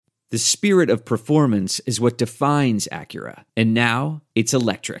The spirit of performance is what defines Acura. And now, it's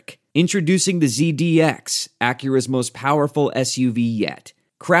electric. Introducing the ZDX, Acura's most powerful SUV yet.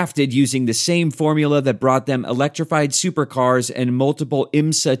 Crafted using the same formula that brought them electrified supercars and multiple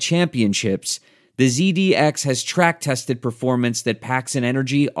IMSA championships, the ZDX has track-tested performance that packs an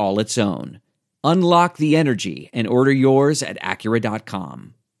energy all its own. Unlock the energy and order yours at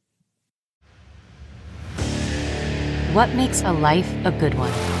Acura.com. What makes a life a good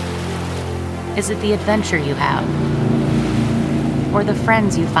one? Is it the adventure you have? Or the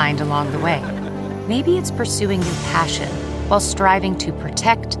friends you find along the way? Maybe it's pursuing your passion while striving to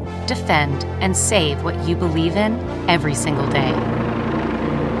protect, defend, and save what you believe in every single day.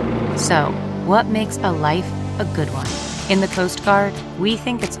 So, what makes a life a good one? In the Coast Guard, we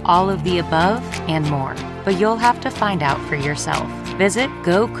think it's all of the above and more, but you'll have to find out for yourself. Visit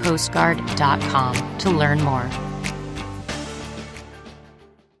GoCoastGuard.com to learn more.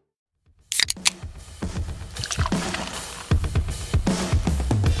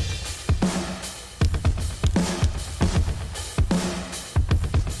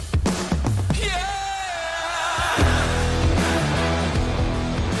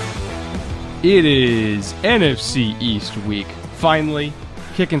 It is NFC East week, finally,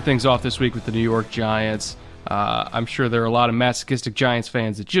 kicking things off this week with the New York Giants. I'm sure there are a lot of masochistic Giants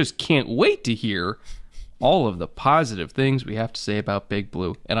fans that just can't wait to hear all of the positive things we have to say about Big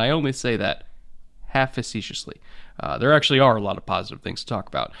Blue, and I only say that half facetiously. There actually are a lot of positive things to talk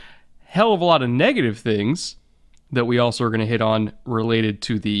about. Hell of a lot of negative things that we also are going to hit on related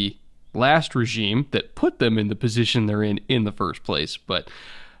to the last regime that put them in the position they're in the first place, but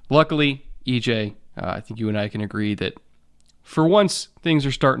luckily, EJ, I think you and I can agree that for once, things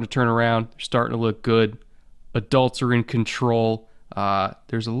are starting to turn around. They're starting to look good. Adults are in control.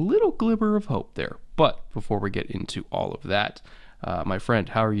 There's a little glimmer of hope there. But before we get into all of that, my friend,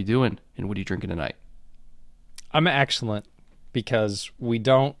 how are you doing? And what are you drinking tonight? I'm excellent because we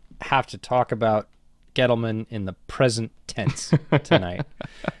don't have to talk about Gettleman in the present tense tonight.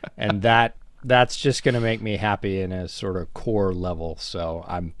 And that's just going to make me happy in a sort of core level. So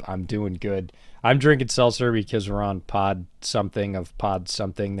I'm doing good. I'm drinking seltzer because we're on pod something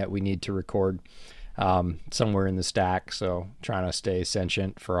that we need to record somewhere in the stack. So trying to stay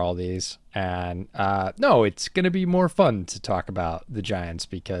sentient for all these. And no, it's going to be more fun to talk about the Giants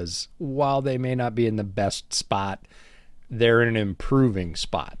because while they may not be in the best spot, they're in an improving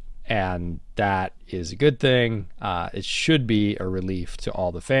spot. And that is a good thing. It should be a relief to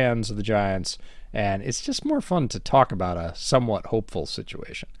all the fans of the Giants. And it's just more fun to talk about a somewhat hopeful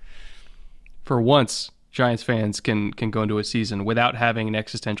situation. For once, Giants fans can go into a season without having an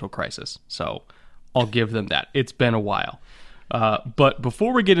existential crisis. So I'll give them that. It's been a while. But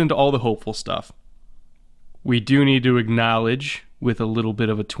before we get into all the hopeful stuff, we do need to acknowledge with a little bit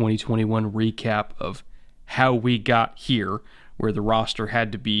of a 2021 recap of how we got here, where the roster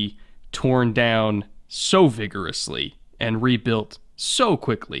had to be torn down so vigorously and rebuilt so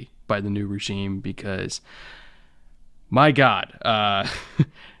quickly by the new regime because, my God,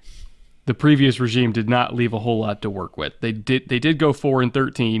 the previous regime did not leave a whole lot to work with. They did go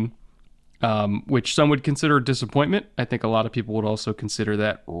 4-13, which some would consider a disappointment. I think a lot of people would also consider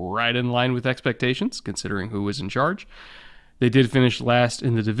that right in line with expectations, considering who was in charge. They did finish last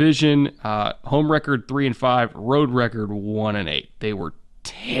in the division. Home record 3-5, road record 1-8. They were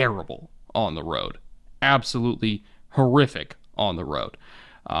terrible on the road, absolutely horrific on the road.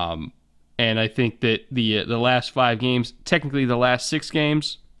 And I think that the last 5 games, technically the last 6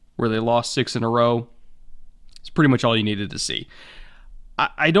 games, where they lost 6 in a row, is pretty much all you needed to see.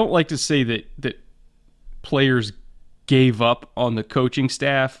 I don't like to say that players gave up on the coaching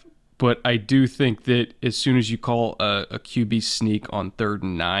staff. But I do think that as soon as you call a QB sneak on 3rd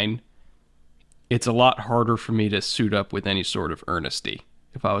and 9, it's a lot harder for me to suit up with any sort of earnesty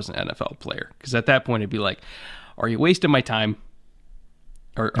if I was an NFL player. Because at that point, it'd be like, are you wasting my time?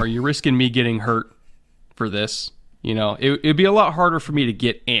 Are you risking me getting hurt for this? You know, it'd be a lot harder for me to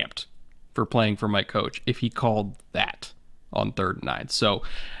get amped for playing for my coach if he called that on 3rd and 9. So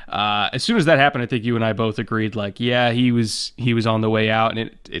as soon as that happened, I think you and I both agreed, like, yeah, he was on the way out, and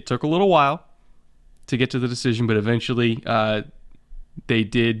it took a little while to get to the decision, but eventually they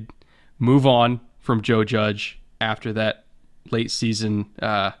did move on from Joe Judge after that late season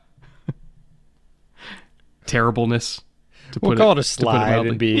terribleness. We'll call it a slide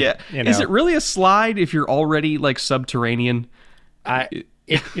and be, yeah. you know. Is it really a slide if you're already like subterranean?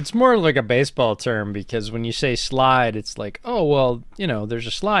 It's more like a baseball term, because when you say slide, it's like, oh, well, there's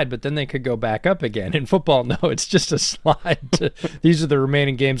a slide, but then they could go back up again. In football, no, it's just a slide. These are the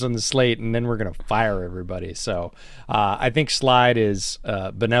remaining games on the slate, and then we're going to fire everybody. So I think slide is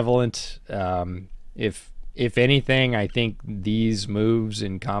benevolent. If anything, I think these moves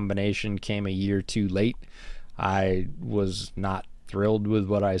in combination came a year too late. I was not thrilled with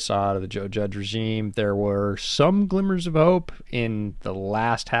what I saw out of the Joe Judge regime. There were some glimmers of hope in the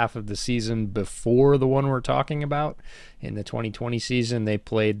last half of the season before the one we're talking about. In the 2020 season, they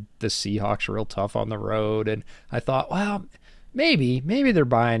played the Seahawks real tough on the road, and I thought, well, maybe they're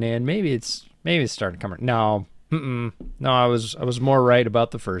buying in. Maybe it's starting to come. No, I was more right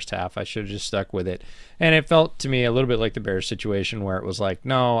about the first half. I should have just stuck with it. And it felt to me a little bit like the Bears situation, where it was like,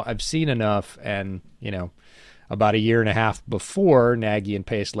 no, I've seen enough, and about a year and a half before Nagy and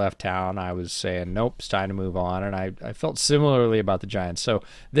Pace left town, I was saying, nope, it's time to move on. And I felt similarly about the Giants. So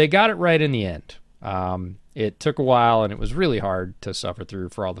they got it right in the end. It took a while, and it was really hard to suffer through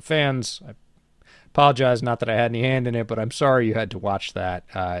for all the fans. I apologize, not that I had any hand in it, but I'm sorry you had to watch that.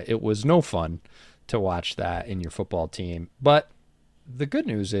 It was no fun to watch that in your football team. But the good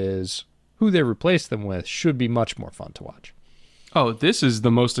news is who they replaced them with should be much more fun to watch. Oh, this is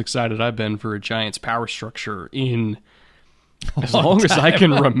the most excited I've been for a Giants power structure in as long as I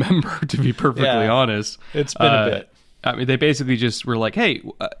can remember, to be perfectly honest. It's been a bit. I mean, they basically just were like, hey,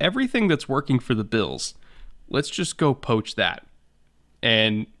 everything that's working for the Bills, let's just go poach that.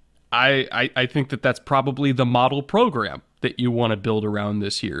 And I think that that's probably the model program that you want to build around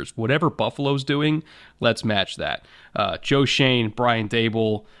this year's. Whatever Buffalo's doing, let's match that. Joe Shane, Brian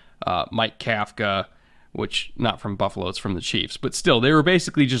Dable, Mike Kafka, which not from Buffalo, it's from the Chiefs. But still, they were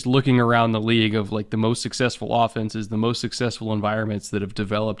basically just looking around the league of like the most successful offenses, the most successful environments that have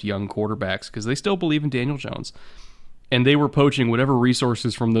developed young quarterbacks, because they still believe in Daniel Jones. And they were poaching whatever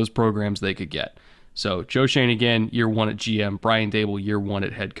resources from those programs they could get. So Joe Shane, again, year one at GM. Brian Dable, year one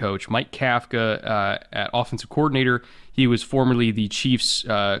at head coach. Mike Kafka at offensive coordinator. He was formerly the Chiefs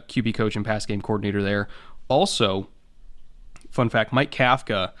QB coach and pass game coordinator there. Also, fun fact, Mike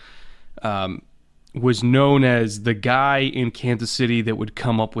Kafka was known as the guy in Kansas City that would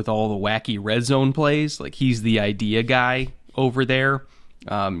come up with all the wacky red zone plays. Like, he's the idea guy over there.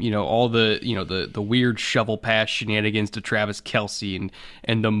 All the weird shovel pass shenanigans to Travis Kelce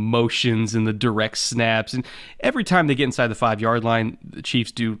and the motions and the direct snaps. And every time they get inside the 5-yard line, the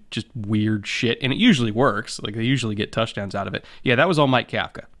Chiefs do just weird shit. And it usually works. Like, they usually get touchdowns out of it. Yeah, that was all Mike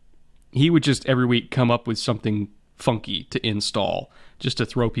Kafka. He would just every week come up with something funky to install just to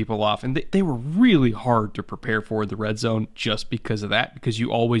throw people off. And they were really hard to prepare for the red zone just because of that, because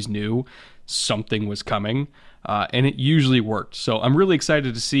you always knew something was coming. And it usually worked. So I'm really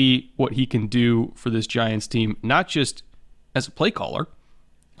excited to see what he can do for this Giants team, not just as a play caller,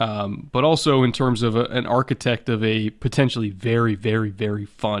 but also in terms of an architect of a potentially very, very, very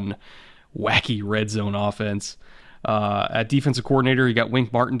fun, wacky red zone offense. At defensive coordinator, you got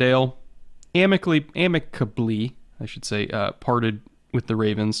Wink Martindale, amicably, I should say, parted with the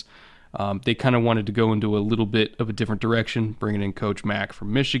Ravens. They kind of wanted to go into a little bit of a different direction, bringing in Coach Mack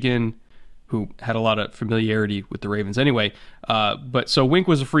from Michigan, who had a lot of familiarity with the Ravens anyway. But so Wink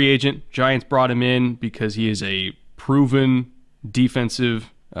was a free agent. Giants brought him in because he is a proven defensive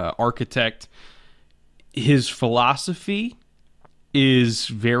architect. His philosophy is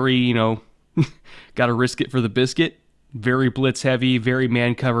very, got to risk it for the biscuit. Very blitz heavy, very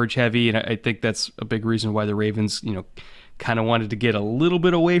man coverage heavy. And I think that's a big reason why the Ravens, kind of wanted to get a little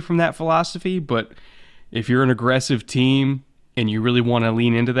bit away from that philosophy. But if you're an aggressive team and you really want to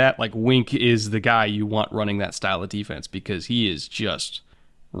lean into that, like, Wink is the guy you want running that style of defense, because he is just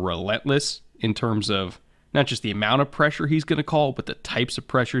relentless in terms of not just the amount of pressure he's going to call, but the types of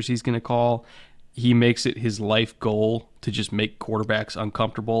pressures he's going to call. He makes it his life goal to just make quarterbacks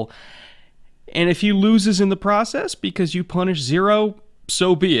uncomfortable. And if he loses in the process because you punish zero,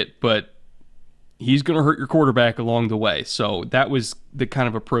 so be it. But he's going to hurt your quarterback along the way. So that was the kind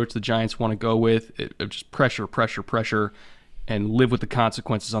of approach the Giants want to go with. Just pressure, and live with the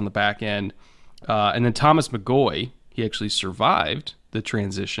consequences on the back end. And then Thomas McGoy, he actually survived the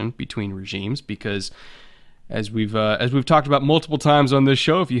transition between regimes, because as we've talked about multiple times on this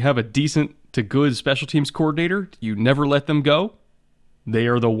show, if you have a decent to good special teams coordinator, you never let them go. They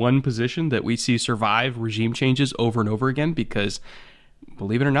are the one position that we see survive regime changes over and over again, because,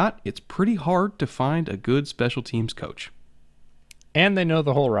 believe it or not, it's pretty hard to find a good special teams coach. And they know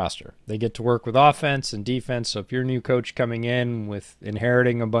the whole roster. They get to work with offense and defense. So if you're a new coach coming in with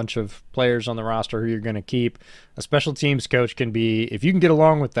inheriting a bunch of players on the roster who you're going to keep, a special teams coach can be, if you can get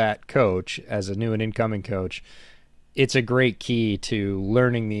along with that coach as a new and incoming coach, it's a great key to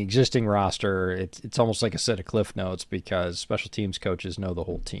learning the existing roster. It's almost like a set of cliff notes because special teams coaches know the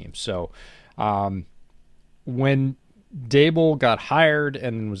whole team. So when Dable got hired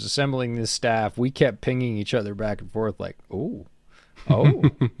and was assembling this staff, we kept pinging each other back and forth like, oh,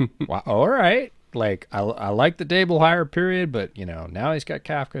 wow, all right. Like, I like the Dable hire period, but, now he's got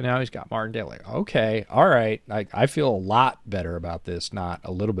Kafka, now he's got Martindale. Like, okay, all right. I feel a lot better about this, not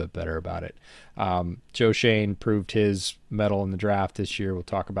a little bit better about it. Joe Shane proved his mettle in the draft this year. We'll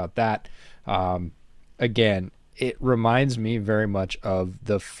talk about that. Again, it reminds me very much of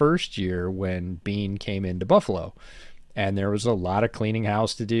the first year when Beane came into Buffalo. And there was a lot of cleaning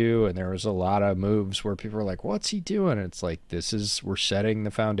house to do, and there was a lot of moves where people were like, what's he doing? And it's like, we're setting the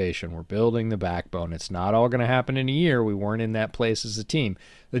foundation. We're building the backbone. It's not all going to happen in a year. We weren't in that place as a team.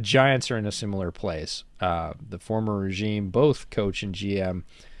 The Giants are in a similar place. The former regime, both coach and GM,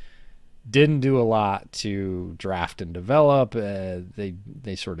 didn't do a lot to draft and develop.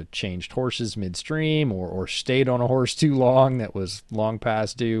 They sort of changed horses midstream or stayed on a horse too long that was long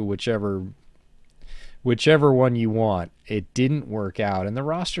past due, whichever one you want. It didn't work out, and the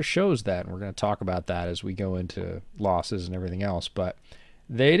roster shows that, and we're going to talk about that as we go into losses and everything else. But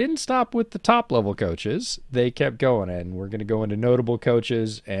they didn't stop with the top-level coaches. They kept going, and we're going to go into notable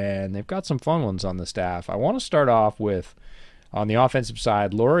coaches, and they've got some fun ones on the staff. I want to start off with, on the offensive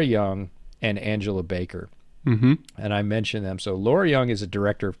side, Laura Young and Angela Baker. Mm-hmm. And I mentioned them. So Laura Young is a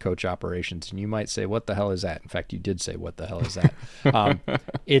director of coach operations, and you might say, what the hell is that? In fact, you did say, what the hell is that?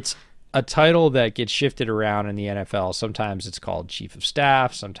 It's a title that gets shifted around in the NFL. Sometimes it's called chief of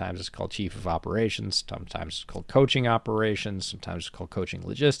staff. Sometimes it's called chief of operations. Sometimes it's called coaching operations. Sometimes it's called coaching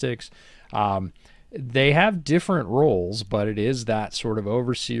logistics. They have different roles, but it is that sort of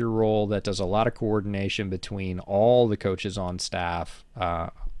overseer role that does a lot of coordination between all the coaches on staff,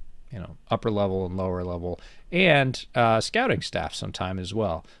 upper level and lower level, and scouting staff sometime as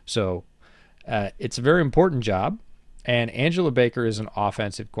well. So it's a very important job. And Angela Baker is an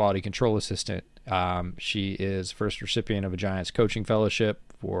offensive quality control assistant. She is first recipient of a Giants coaching fellowship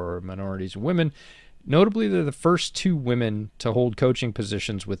for minorities and women. Notably, they're the first two women to hold coaching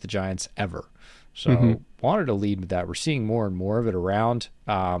positions with the Giants ever. So wanted to lead with that. We're seeing more and more of it around.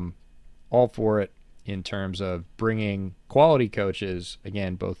 All for it in terms of bringing quality coaches.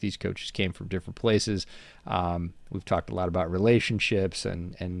 Again, both these coaches came from different places. We've talked a lot about relationships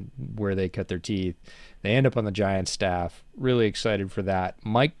and where they cut their teeth. They end up on the Giants staff. Really excited for that.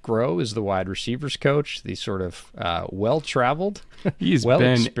 Mike Groh is the wide receivers coach. The sort of well-traveled, He's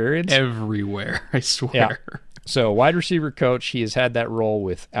well-experienced. been everywhere, I swear. Yeah. So wide receiver coach, he has had that role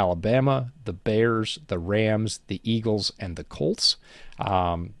with Alabama, the Bears, the Rams, the Eagles, and the Colts.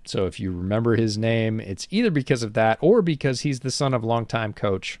 So if you remember his name, it's either because of that or because he's the son of longtime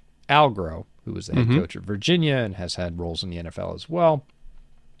coach Al Groh, who was the head coach at Virginia and has had roles in the NFL as well.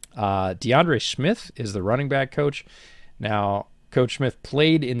 DeAndre Smith is the running back coach. Now, Coach Smith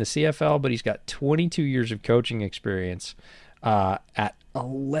played in the CFL, but he's got 22 years of coaching experience at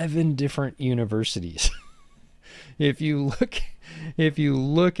 11 different universities. If you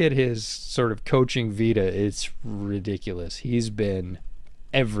look at his sort of coaching vita, it's ridiculous. He's been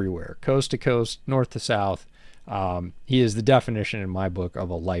everywhere, coast to coast, north to south. He is the definition in my book of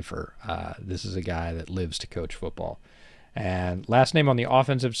a lifer. This is a guy that lives to coach football. And last name on the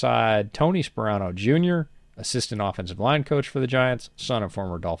offensive side, Tony Sperano Jr., assistant offensive line coach for the Giants, son of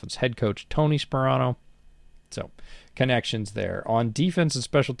former Dolphins head coach Tony Sperano. So connections there. On defense and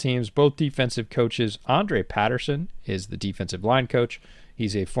special teams, both defensive coaches, Andre Patterson is the defensive line coach.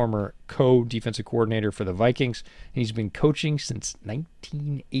 He's a former co-defensive coordinator for the Vikings. And he's been coaching since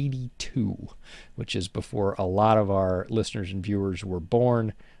 1982, which is before a lot of our listeners and viewers were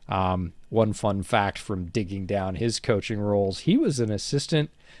born. One fun fact from digging down his coaching roles, he was an assistant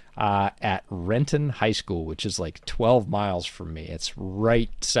at Renton High School, which is like 12 miles from me. It's right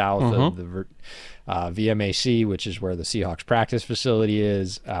south of the VMAC, which is where the Seahawks practice facility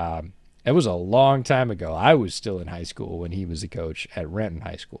is. It was a long time ago. I was still in high school when he was the coach at Renton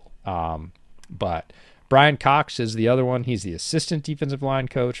High School. But Brian Cox is the other one. He's the assistant defensive line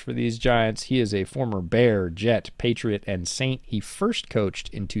coach for these Giants. He is a former Bear, Jet, Patriot, and Saint. He first coached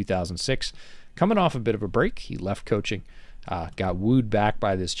in 2006. Coming off a bit of a break, he left coaching, got wooed back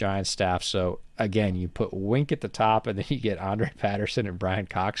by this Giants staff. So, again, you put Wink at the top, and then you get Andre Patterson and Brian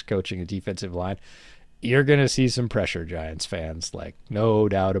Cox coaching a defensive line. You're going to see some pressure, Giants fans, like no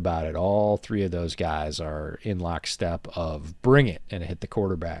doubt about it. All three of those guys are in lockstep of bring it and hit the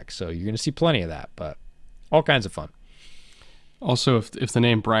quarterback. So you're going to see plenty of that, but all kinds of fun. Also, if the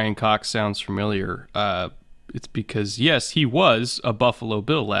name Brian Cox sounds familiar, it's because, yes, he was a Buffalo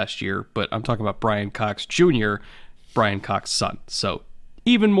Bill last year, but I'm talking about Brian Cox Jr., Brian Cox's son. So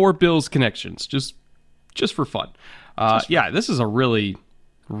even more Bills connections, just for fun. Yeah, this is a really,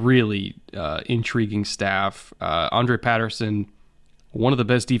 really intriguing staff. Andre Patterson, one of the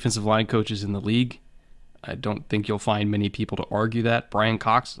best defensive line coaches in the league. I don't think you'll find many people to argue that. Brian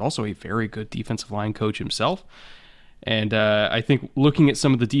Cox is also a very good defensive line coach himself. And I think looking at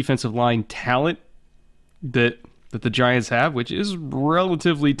some of the defensive line talent that the Giants have, which is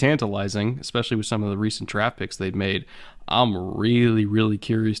relatively tantalizing, especially with some of the recent draft picks they've made, I'm really, really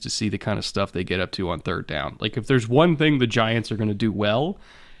curious to see the kind of stuff they get up to on third down. Like, if there's one thing the Giants are going to do well,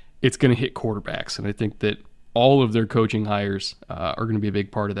 it's going to hit quarterbacks. And I think that all of their coaching hires are going to be a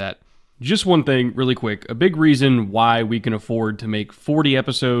big part of that. Just one thing really quick. A big reason why we can afford to make 40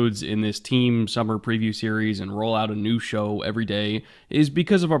 episodes in this team summer preview series and roll out a new show every day is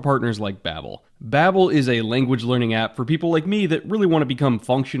because of our partners like Babbel. Babbel is a language learning app for people like me that really want to become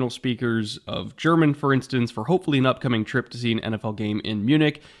functional speakers of German, for instance, for hopefully an upcoming trip to see an NFL game in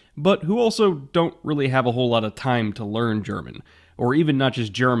Munich, but who also don't really have a whole lot of time to learn German. Or even not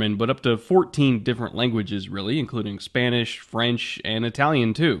just German, but up to 14 different languages really, including Spanish, French, and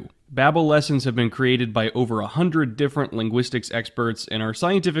Italian too. Babbel lessons have been created by over 100 different linguistics experts and are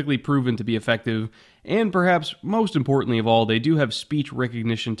scientifically proven to be effective, and perhaps most importantly of all, they do have speech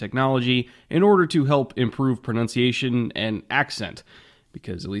recognition technology in order to help improve pronunciation and accent.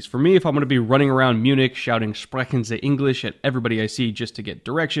 Because, at least for me, if I'm going to be running around Munich shouting Sprechen Sie English at everybody I see just to get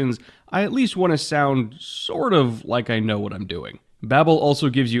directions, I at least want to sound sort of like I know what I'm doing. Babbel also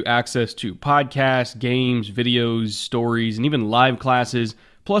gives you access to podcasts, games, videos, stories, and even live classes.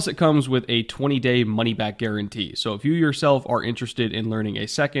 Plus, it comes with a 20-day money-back guarantee. So if you yourself are interested in learning a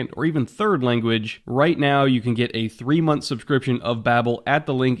second or even third language, right now you can get a 3-month subscription of Babbel at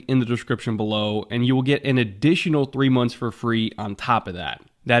the link in the description below, and you will get an additional 3 months for free on top of that.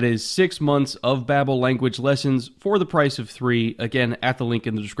 That is 6 months of Babbel language lessons for the price of 3, again, at the link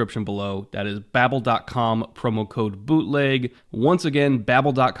in the description below. That is Babbel.com, promo code BOOTLEG. Once again,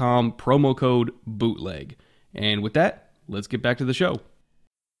 Babbel.com, promo code BOOTLEG. And with that, let's get back to the show.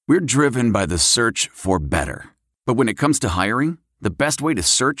 We're driven by the search for better. But when it comes to hiring, the best way to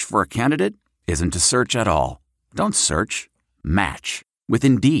search for a candidate isn't to search at all. Don't search, match with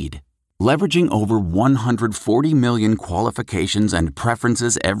Indeed. Leveraging over 140 million qualifications and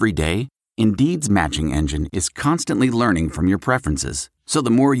preferences every day, Indeed's matching engine is constantly learning from your preferences. So the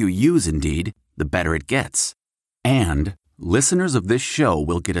more you use Indeed, the better it gets. And listeners of this show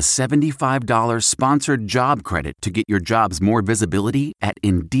will get a $75 sponsored job credit to get your jobs more visibility at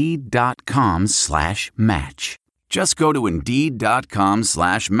Indeed.com/match. Just go to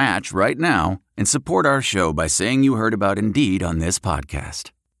Indeed.com/match right now and support our show by saying you heard about Indeed on this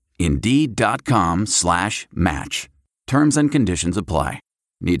podcast. Indeed.com/match. Terms and conditions apply.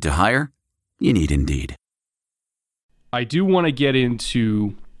 Need to hire? You need Indeed. I do want to get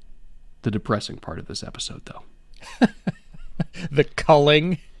into the depressing part of this episode, though. The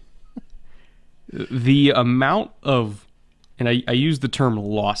culling. The amount of, and I use the term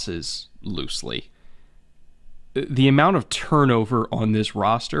losses loosely, the amount of turnover on this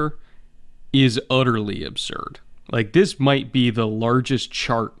roster is utterly absurd. Like, this might be the largest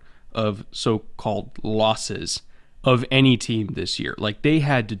chart of so-called losses of any team this year. Like, they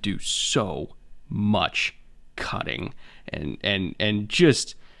had to do so much cutting, and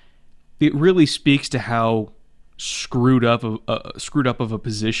just, it really speaks to how screwed up of a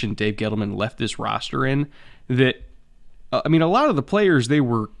position Dave Gettleman left this roster in. That, I mean, a lot of the players they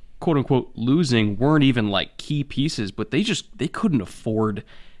were quote unquote losing weren't even like key pieces, but they couldn't afford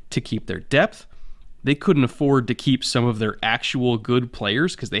to keep their depth. They couldn't afford to keep some of their actual good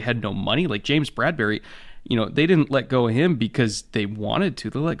players because they had no money. Like James Bradbury, they didn't let go of him because they wanted to.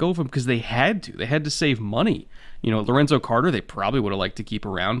 They let go of him because they had to. They had to save money. Lorenzo Carter, they probably would have liked to keep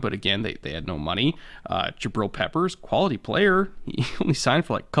around, but again, they had no money. Jabril Peppers, quality player. He only signed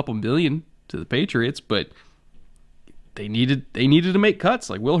for like a couple million to the Patriots, but they needed to make cuts.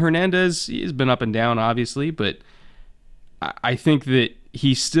 Like Will Hernandez, he's been up and down, obviously, but I think that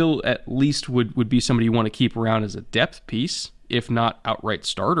he still at least would be somebody you want to keep around as a depth piece, if not outright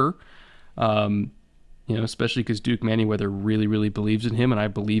starter. Especially because Duke Manyweather really, really believes in him, and I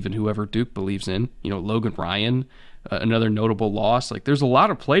believe in whoever Duke believes in. Logan Ryan, another notable loss. Like, there's a lot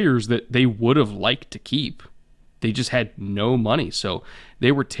of players that they would have liked to keep. They just had no money, so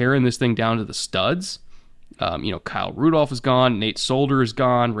they were tearing this thing down to the studs. Kyle Rudolph is gone, Nate Solder is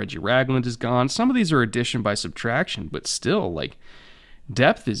gone, Reggie Ragland is gone. Some of these are addition by subtraction, but still, like,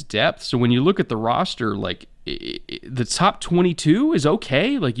 depth is depth. So when you look at the roster, like, the top 22 is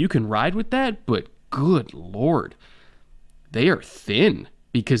okay. Like, you can ride with that, but good Lord, they are thin.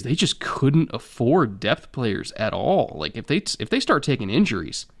 because they just couldn't afford depth players at all. Like if they start taking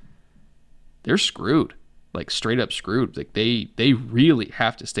injuries, they're screwed. Like straight up screwed. Like they really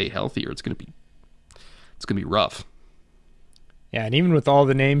have to stay healthy, or it's gonna be rough. Yeah, and even with all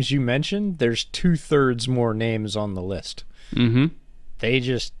the names you mentioned, there's 2/3 more names on the list. Mm-hmm.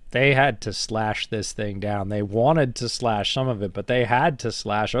 They had to slash this thing down. They wanted to slash some of it, but they had to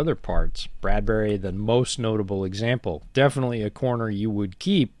slash other parts. Bradbury, the most notable example. Definitely a corner you would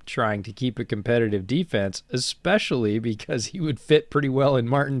keep, trying to keep a competitive defense, especially because he would fit pretty well in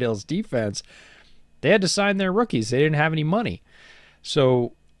Martindale's defense. They had to sign their rookies. They didn't have any money.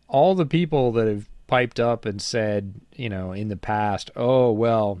 So all the people that have piped up and said, in the past, oh,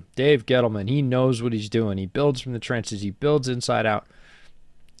 well, Dave Gettleman, he knows what he's doing. He builds from the trenches. He builds inside out.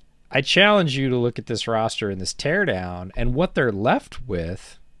 I challenge you to look at this roster and this teardown and what they're left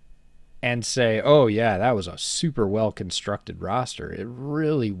with and say, oh, yeah, that was a super well-constructed roster. It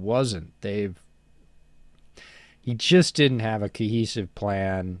really wasn't. He just didn't have a cohesive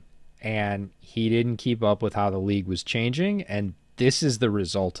plan, and he didn't keep up with how the league was changing, and this is the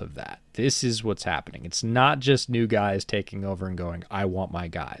result of that. This is what's happening. It's not just new guys taking over and going, I want my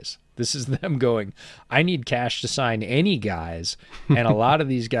guys. This is them going, I need cash to sign any guys, and a lot of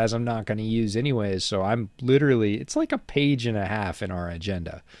these guys I'm not going to use anyways, so it's like a page and a half in our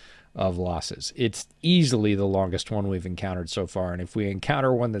agenda of losses. It's easily the longest one we've encountered so far, and if we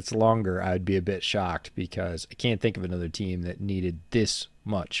encounter one that's longer, I'd be a bit shocked, because I can't think of another team that needed this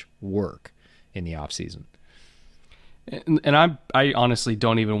much work in the offseason. And I honestly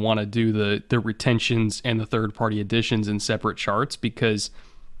don't even want to do the retentions and the third-party additions in separate charts, because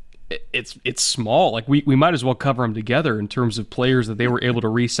it's small. Like we might as well cover them together in terms of players that they were able to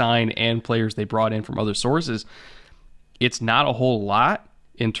re-sign and players they brought in from other sources. It's not a whole lot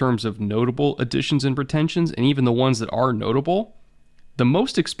in terms of notable additions and retentions, and even the ones that are notable, the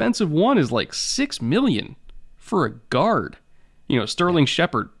most expensive one is like $6 million for a guard. Sterling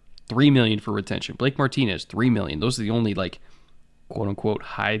Shepard, $3 million for retention. Blake Martinez, $3 million. Those are the only quote unquote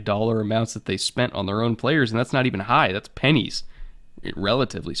high dollar amounts that they spent on their own players, and that's not even high. That's pennies,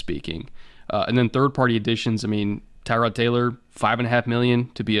 relatively speaking. And then third party additions. I mean, Tyrod Taylor, $5.5 million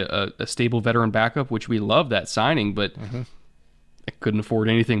to be a stable veteran backup, which we love that signing, but I couldn't afford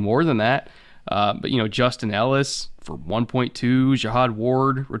anything more than that. But Justin Ellis for 1.2, Jihad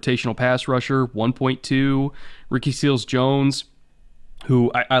Ward, rotational pass rusher, 1.2, Ricky Seals-Jones,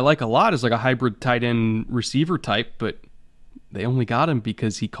 who I like a lot as like a hybrid tight end receiver type, but they only got him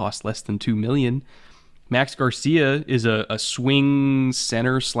because he cost less than $2 million. Max Garcia is a swing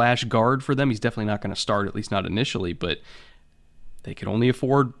center / guard for them. He's definitely not going to start, at least not initially, but they could only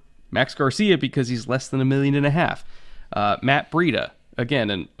afford Max Garcia because he's less than $1.5 million. Matt Breida,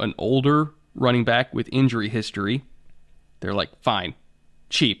 again, an older running back with injury history. They're like, fine,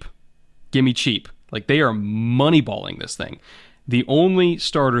 cheap. Give me cheap. Like, they are moneyballing this thing. The only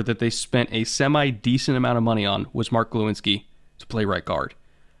starter that they spent a semi-decent amount of money on was Mark Lewinsky to play right guard.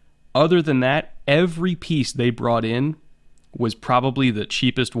 Other than that, every piece they brought in was probably the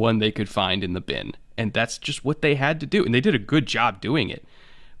cheapest one they could find in the bin. And that's just what they had to do. And they did a good job doing it.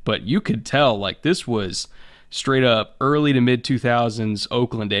 But you could tell, like, this was straight up early to mid-2000s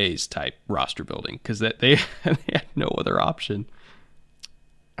Oakland A's type roster building, because they had no other option.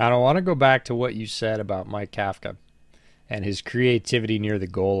 I don't want to go back to what you said about Mike Kafka and his creativity near the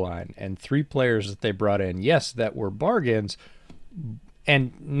goal line, and 3 players that they brought in, yes, that were bargains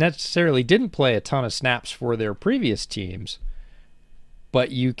and necessarily didn't play a ton of snaps for their previous teams,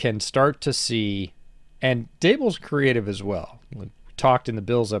 but you can start to see, and Daboll's creative as well. We talked in the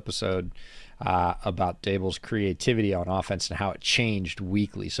Bills episode about Daboll's creativity on offense and how it changed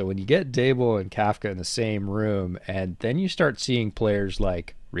weekly. So when you get Daboll and Kafka in the same room, and then you start seeing players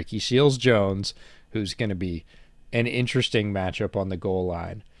like Ricky Seals-Jones, who's going to be an interesting matchup on the goal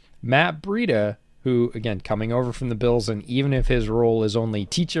line. Matt Breida, who, again, coming over from the Bills, and even if his role is only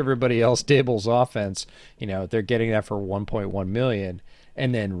teach everybody else Daboll's offense, they're getting that for $1.1 million.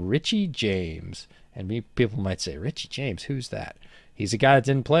 And then Richie James. And people might say, Richie James, who's that? He's a guy that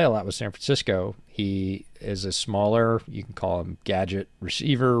didn't play a lot with San Francisco. He is a smaller, you can call him gadget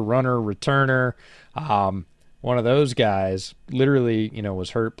receiver, runner, returner. One of those guys literally,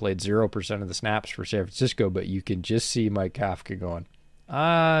 was hurt, played 0% of the snaps for San Francisco, but you can just see Mike Kafka going,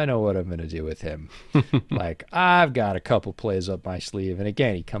 I know what I'm going to do with him. Like, I've got a couple plays up my sleeve. And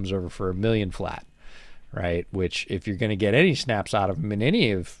again, he comes over for $1 million flat, right? Which, if you're going to get any snaps out of him in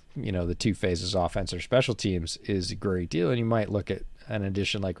any of, the 2 phases, offense or special teams, is a great deal. And you might look at an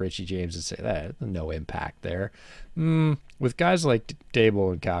addition like Richie James and say, that no impact there. With guys like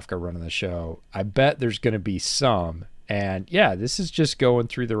Daboll and Kafka running the show, I bet there's going to be some, And yeah, this is just going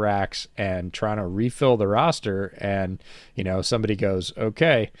through the racks and trying to refill the roster. And, somebody goes,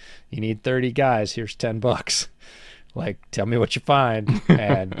 okay, you need 30 guys. Here's $10. Like, tell me what you find.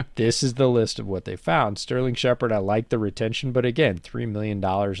 And this is the list of what they found. Sterling Shepard, I like the retention, but again, $3 million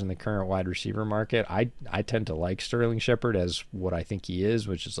in the current wide receiver market. I tend to like Sterling Shepard as what I think he is,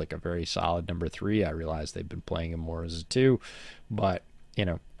 which is like a very solid number 3. I realize they've been playing him more as a 2, but,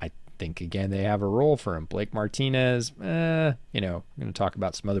 I think, again, they have a role for him. Blake Martinez, I'm going to talk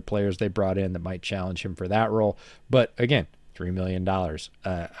about some other players they brought in that might challenge him for that role. But again, $3 million,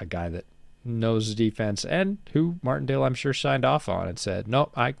 a guy that knows the defense and who Martindale, I'm sure, signed off on and said,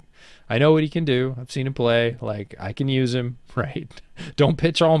 nope, I know what he can do. I've seen him play. Like, I can use him, right? Don't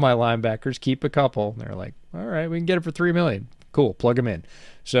pitch all my linebackers. Keep a couple. And they're like, all right, we can get it for $3 million. Cool, plug him in.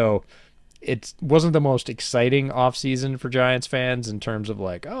 So it wasn't the most exciting offseason for Giants fans in terms of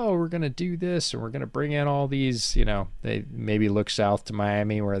like, oh, we're going to do this and we're going to bring in all these, they maybe look south to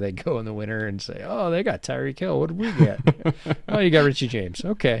Miami where they go in the winter and say, oh, they got Tyreek Hill. What did we get? Oh, you got Richie James.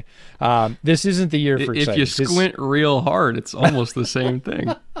 Okay. This isn't the year for exciting. If you squint real hard, it's almost the same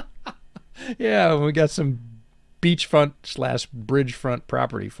thing. Yeah, we got some beachfront / bridgefront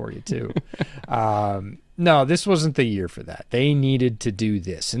property for you too. No, this wasn't the year for that. They needed to do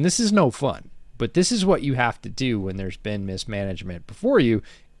this, and this is no fun, but this is what you have to do when there's been mismanagement before you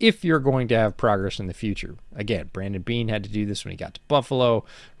if you're going to have progress in the future. Again, Brandon Beane had to do this when he got to Buffalo.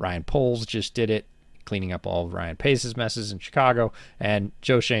 Ryan Poles just did it, cleaning up all of Ryan Pace's messes in Chicago, and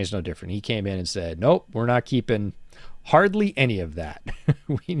Joe Schoen's no different. He came in and said, nope, we're not keeping hardly any of that.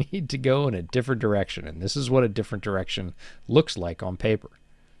 We need to go in a different direction, and this is what a different direction looks like on paper.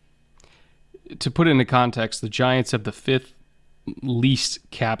 To put it into context, the Giants have the 5th least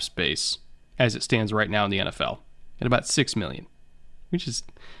cap space as it stands right now in the NFL at about $6 million, which is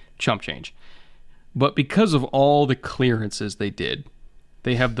chump change. But because of all the clearances they did,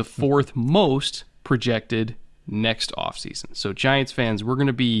 they have the 4th most projected next offseason. So Giants fans, we're going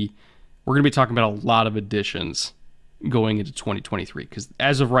to be talking about a lot of additions going into 2023 because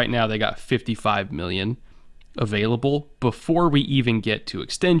as of right now, they got $55 million available before we even get to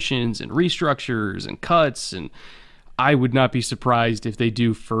extensions and restructures and cuts, and I would not be surprised if they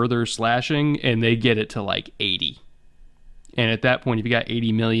do further slashing and they get it to like 80. And at that point, if you got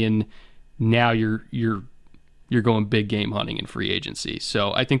 80 million, now you're going big game hunting in free agency.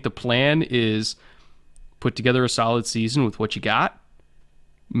 So I think the plan is put together a solid season with what you got,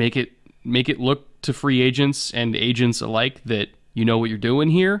 make it look to free agents and agents alike that you know what you're doing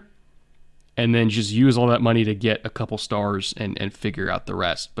here, and then just use all that money to get a couple stars and figure out the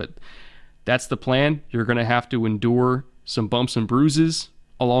rest. But that's the plan. You're going to have to endure some bumps and bruises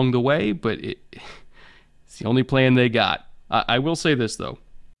along the way, but it's the only plan they got. I will say this, though.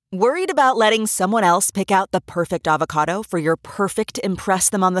 Worried about letting someone else pick out the perfect avocado for your perfect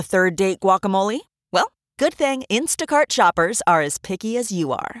impress-them-on-the-third-date guacamole? Well, good thing Instacart shoppers are as picky as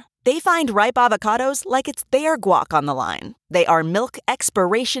you are. They find ripe avocados like it's their guac on the line. They are milk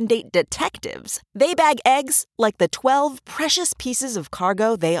expiration date detectives. They bag eggs like the 12 precious pieces of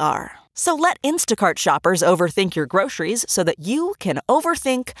cargo they are. So let Instacart shoppers overthink your groceries so that you can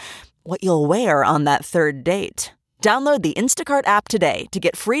overthink what you'll wear on that third date. Download the Instacart app today to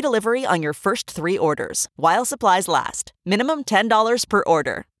get free delivery on your first 3 orders, while supplies last. Minimum $10 per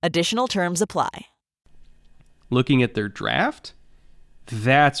order. Additional terms apply. Looking at their draft,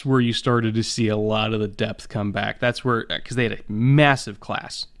 that's where you started to see a lot of the depth come back. That's where, because they had a massive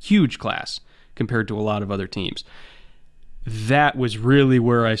class, huge class, compared to a lot of other teams. That was really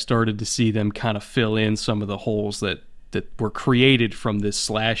where I started to see them kind of fill in some of the holes that were created from this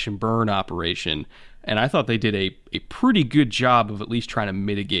slash and burn operation. And I thought they did a pretty good job of at least trying to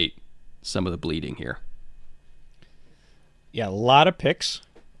mitigate some of the bleeding here. Yeah, a lot of picks,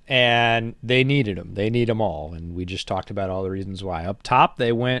 and they needed them. They need them all, and we just talked about all the reasons why. Up top,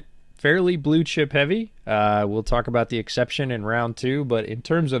 they went fairly blue chip heavy. We'll talk about the exception in round 2, but in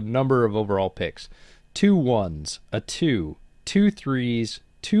terms of number of overall picks, 2 1s, a 2, 2 3s,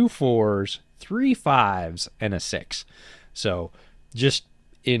 2 4s, 3 5s, and a 6. So just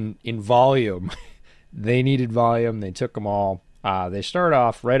in volume, they needed volume. They took them all. They start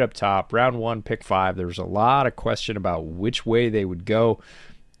off right up top, round 1, pick 5. There was a lot of question about which way they would go.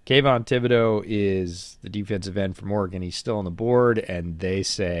 Kayvon Thibodeau is the defensive end from Oregon. He's still on the board, and they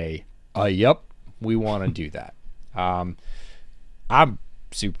say, yep, we want to do that. I'm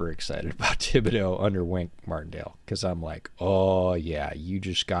super excited about Thibodeau under Wink Martindale because I'm like, oh, yeah, you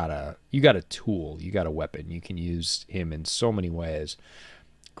got a tool. You got a weapon. You can use him in so many ways.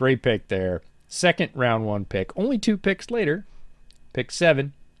 Great pick there. Second round 1 pick. Only 2 picks later. Pick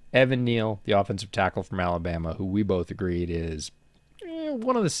 7. Evan Neal, the offensive tackle from Alabama, who we both agreed is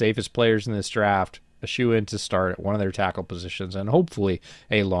one of the safest players in this draft, a shoe-in to start at one of their tackle positions, and hopefully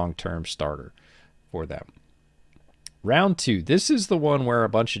a long-term starter for them. Round 2. This is the one where a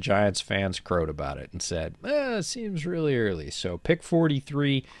bunch of Giants fans crowed about it and said, it seems really early. So pick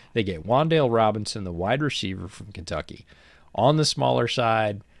 43, they get Wan'Dale Robinson, the wide receiver from Kentucky. On the smaller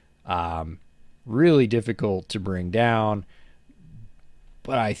side, really difficult to bring down,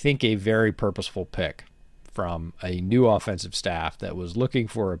 but I think a very purposeful pick from a new offensive staff that was looking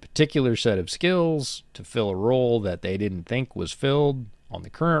for a particular set of skills to fill a role that they didn't think was filled on the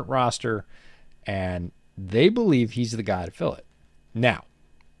current roster, and they believe he's the guy to fill it. Now,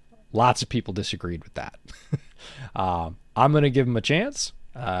 lots of people disagreed with that. I'm going to give him a chance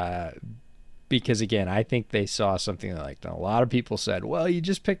because, again, I think they saw something like a lot of people said, well, you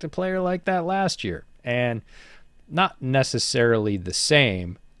just picked a player like that last year, and not necessarily the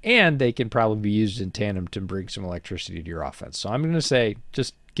same, and they can probably be used in tandem to bring some electricity to your offense. So I'm going to say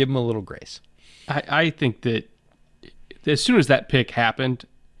just give him a little grace. I think that as soon as that pick happened,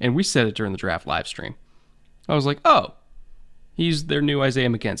 and we said it during the draft live stream, I was like, oh, he's their new Isaiah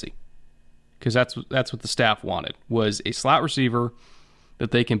McKenzie. Because that's what the staff wanted, was a slot receiver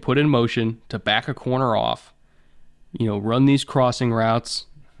that they can put in motion to back a corner off, run these crossing routes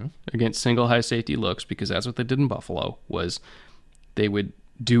against single high safety looks, because that's what they did in Buffalo, was they would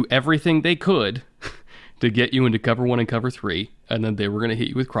do everything they could to get you into cover 1 and cover 3, and then they were going to hit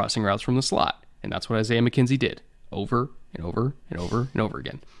you with crossing routes from the slot. And that's what Isaiah McKenzie did over and over and over and over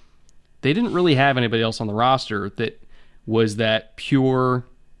again. They didn't really have anybody else on the roster that was that pure,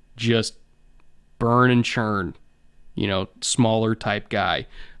 just burn and churn, smaller type guy.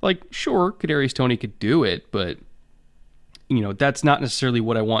 Like, sure, Kadarius Toney could do it, but that's not necessarily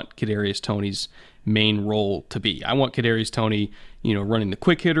what I want Kadarius Toney's main role to be. I want Kadarius Toney, running the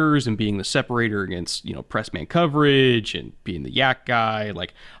quick hitters and being the separator against, press man coverage and being the yak guy.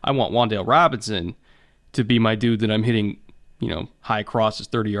 Like, I want Wan'Dale Robinson to be my dude that I'm hitting, high crosses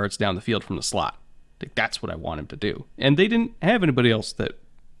 30 yards down the field from the slot. Like, that's what I want him to do. And they didn't have anybody else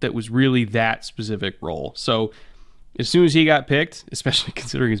that was really that specific role. So as soon as he got picked, especially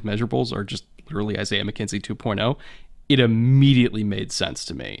considering his measurables are just literally Isaiah McKenzie 2.0, it immediately made sense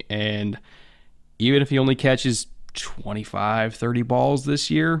to me. And even if he only catches 25, 30 balls this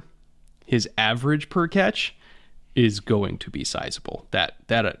year, his average per catch is going to be sizable. That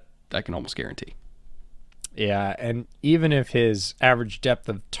I can almost guarantee. Yeah, and even if his average depth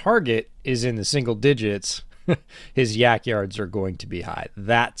of target is in the single digits, his yak yards are going to be high.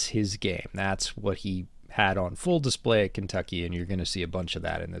 That's his game. That's what he had on full display at Kentucky, and you're going to see a bunch of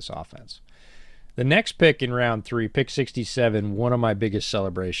that in this offense. The next pick in round 3, pick 67, one of my biggest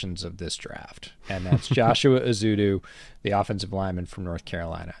celebrations of this draft, and that's Joshua Ezeudu, the offensive lineman from North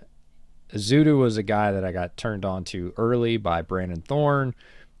Carolina. Ezeudu was a guy that I got turned on to early by Brandon Thorne,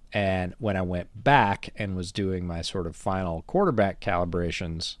 and when I went back and was doing my sort of final quarterback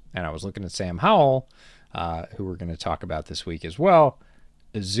calibrations, and I was looking at Sam Howell, who we're going to talk about this week as well,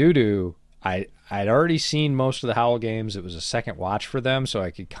 Ezeudu, I'd already seen most of the Howell games. It was a second watch for them, so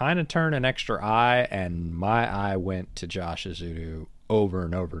I could kind of turn an extra eye, and my eye went to Josh Ezeudu over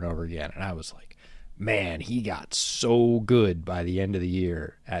and over and over again. And I was like, man, he got so good by the end of the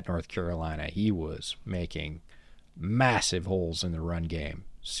year at North Carolina. He was making massive holes in the run game.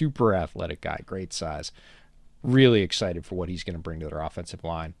 Super athletic guy, great size. Really excited for what he's going to bring to their offensive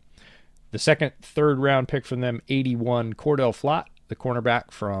line. The third round pick from them, 81, Cordell Flott, the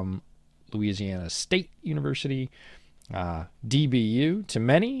cornerback from Louisiana State University. DBU to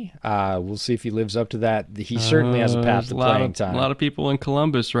many. We'll see if he lives up to that. He certainly has a path to playing time. A lot of people in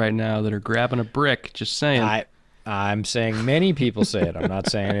Columbus right now that are grabbing a brick, just saying. I'm saying many people say it. I'm not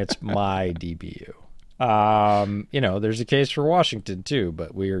saying it's my DBU. There's a case for Washington too,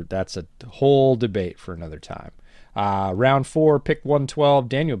 but that's a whole debate for another time. Round 4, pick 112,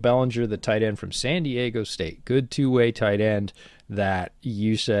 Daniel Bellinger, the tight end from San Diego State. Good two-way tight end that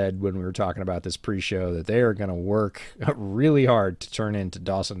you said when we were talking about this pre-show that they are going to work really hard to turn into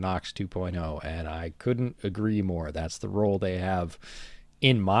Dawson Knox 2.0, and I couldn't agree more. That's the role they have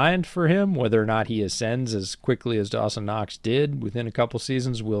in mind for him. Whether or not he ascends as quickly as Dawson Knox did within a couple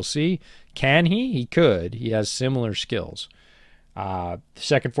seasons, we'll see. Can he? He could. He has similar skills.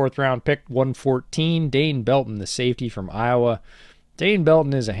 Second, fourth round pick, 114, Dane Belton, the safety from Iowa. Dane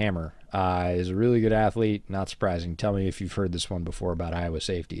Belton is a hammer. Is a really good athlete. Not surprising. Tell me if you've heard this one before about Iowa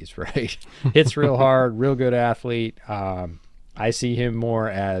safeties, right? Hits real hard, real good athlete. I see him more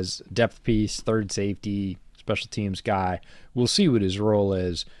as depth piece, third safety, special teams guy. We'll see what his role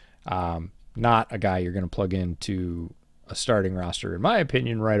is. Not a guy you're going to plug into a starting roster, in my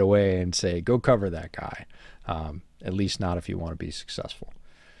opinion, right away and say, go cover that guy. At least not if you want to be successful.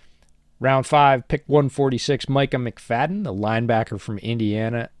 Round 5, pick 146, Micah McFadden, the linebacker from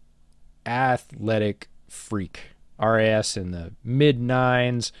Indiana. Athletic freak. RAS in the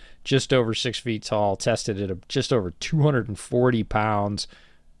mid-9s, just over 6 feet tall, tested at just over 240 pounds,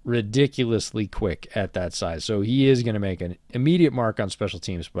 ridiculously quick at that size. So he is going to make an immediate mark on special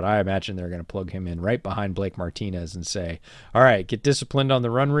teams, but I imagine they're going to plug him in right behind Blake Martinez and say, all right, get disciplined on the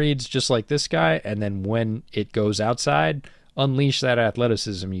run reads just like this guy, and then when it goes outside, unleash that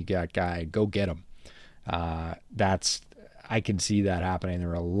athleticism you got, guy. Go get him. I can see that happening. There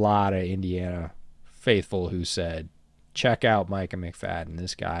were a lot of Indiana faithful who said, check out Micah McFadden.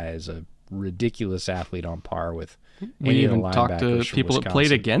 This guy is a ridiculous athlete on par with we even talked to people that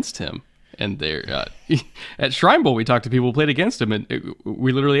played against him, and they're at Shrine Bowl we talked to people who played against him, and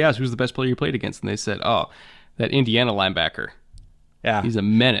we literally asked who's the best player you played against, and they said, oh, that Indiana linebacker. Yeah, he's a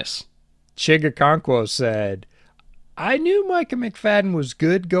menace. Chigakonkwo said, I knew Micah McFadden was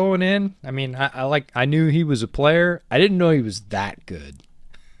good going in. I mean, I knew he was a player. I didn't know he was that good.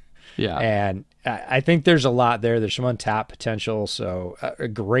 Yeah. And I think there's a lot there. There's some untapped potential. So a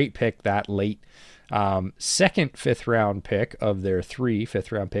great pick that late. Second fifth-round pick of their 3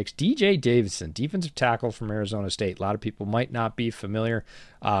 fifth-round picks, DJ Davidson, defensive tackle from Arizona State. A lot of people might not be familiar.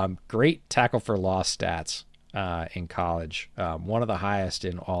 Great tackle for loss stats in college. One of the highest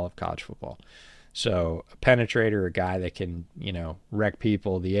in all of college football. So a penetrator, a guy that can, wreck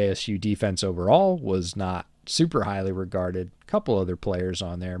people. The ASU defense overall was not super highly regarded. A couple other players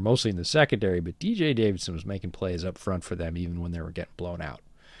on there, mostly in the secondary, but DJ Davidson was making plays up front for them even when they were getting blown out.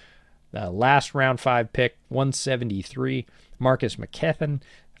 Last round 5 pick, 173, Marcus McKethan,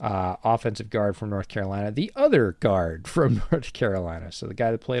 offensive guard from North Carolina, the other guard from North Carolina. So the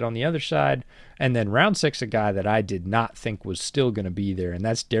guy that played on the other side. And then round 6, a guy that I did not think was still going to be there, and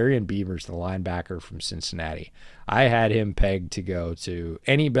that's Darian Beavers, the linebacker from Cincinnati. I had him pegged to go to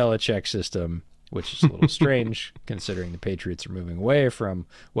any Belichick system, which is a little strange considering the Patriots are moving away from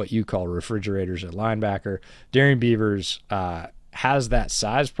what you call refrigerators at linebacker. Darian Beavers has that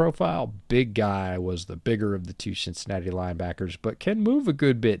size profile. Big guy, was the bigger of the 2 Cincinnati linebackers, but can move a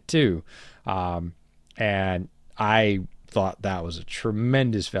good bit too. And I thought that was a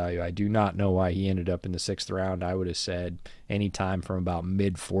tremendous value. I do not know why he ended up in the 6th round. I would have said anytime from about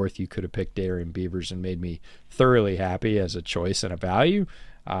mid-4th you could have picked Darian Beavers and made me thoroughly happy as a choice and a value.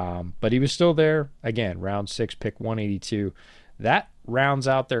 But he was still there. Again, round 6, pick 182. That rounds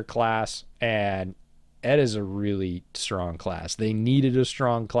out their class, and Ed is a really strong class. They needed a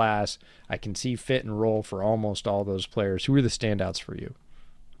strong class. I can see fit and roll for almost all those players. Who are the standouts for you?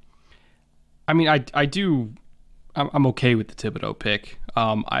 I mean, I'm okay with the Thibodeau pick.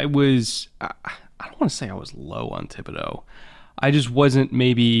 I don't want to say I was low on Thibodeau. I just wasn't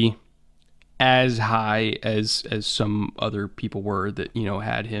maybe as high as some other people were that,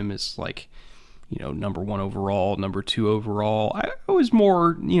 had him as like, number 1 overall, number 2 overall. I was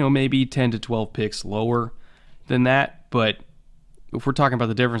more, maybe 10 to 12 picks lower than that. But if we're talking about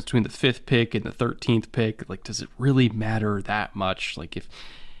the difference between the 5th pick and the 13th pick, like, does it really matter that much? Like,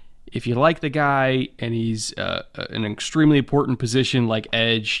 if you like the guy and he's an extremely important position like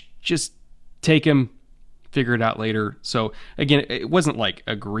edge, just take him, figure it out later. So again, it wasn't like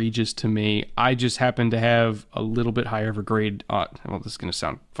egregious to me. I just happened to have a little bit higher of a grade. Well, this is going to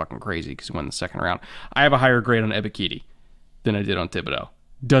sound fucking crazy because he won the 2nd round. I have a higher grade on Ebiketie than I did on Thibodeau.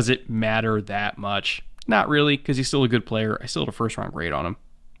 Does it matter that much? Not really, because he's still a good player. I still had a 1st round grade on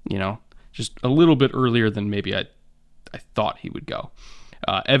him. Just a little bit earlier than maybe I thought he would go.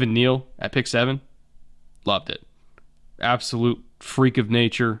 Evan Neal at pick 7, loved it. Absolute freak of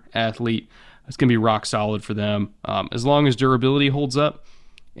nature athlete. It's going to be rock solid for them. As long as durability holds up,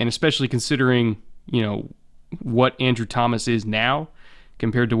 and especially considering, what Andrew Thomas is now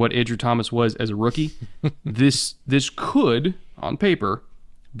compared to what Andrew Thomas was as a rookie, this could, on paper,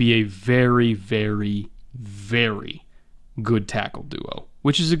 be a very, very, very good tackle duo,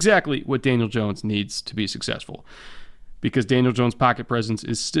 which is exactly what Daniel Jones needs to be successful, because Daniel Jones' pocket presence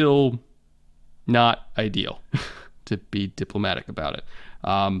is still not ideal, to be diplomatic about it.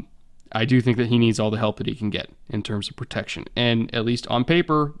 I do think that he needs all the help that he can get in terms of protection. And at least on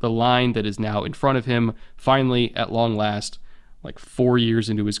paper, the line that is now in front of him, finally, at long last, like 4 years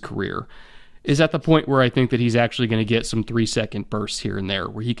into his career, is at the point where I think that he's actually going to get some 3-second bursts here and there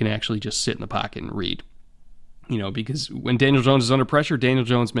where he can actually just sit in the pocket and read. Because when Daniel Jones is under pressure, Daniel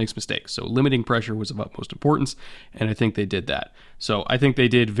Jones makes mistakes. So limiting pressure was of utmost importance, and I think they did that. So I think they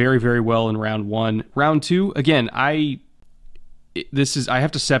did very, very well in round 1. Round 2, again, I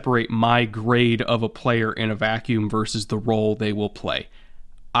have to separate my grade of a player in a vacuum versus the role they will play.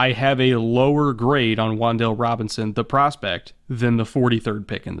 I have a lower grade on Wan'Dale Robinson, the prospect, than the 43rd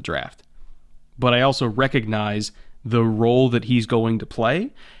pick in the draft. But I also recognize the role that he's going to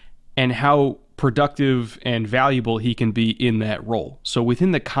play and how productive and valuable he can be in that role. So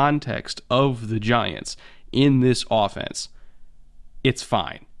within the context of the Giants in this offense, it's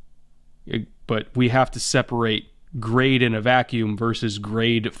fine. But we have to separate grade in a vacuum versus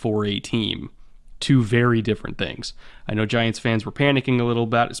grade for a team. Two very different things. I know Giants fans were panicking a little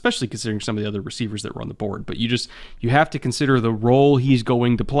bit, especially considering some of the other receivers that were on the board, but you have to consider the role he's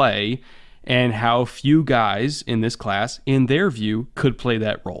going to play and how few guys in this class, in their view, could play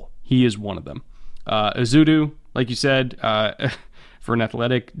that role. He is one of them. Ezeudu, like you said, for an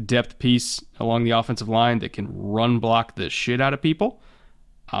athletic depth piece along the offensive line that can run block the shit out of people,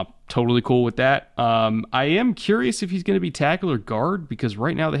 I'm totally cool with that. I am curious if he's going to be tackle or guard, because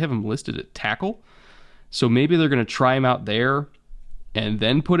right now they have him listed at tackle. So maybe they're going to try him out there and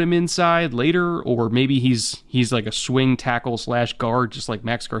then put him inside later, or maybe he's like a swing tackle / guard, just like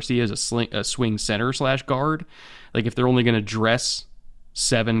Max Garcia is a swing center / guard. Like if they're only going to dress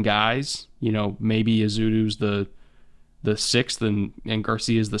 7 guys, maybe Ezeudu's the 6th and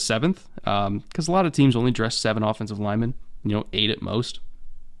Garcia's the 7th, because a lot of teams only dress 7 offensive linemen, 8 at most.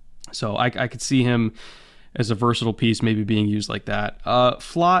 So I could see him as a versatile piece maybe being used like that.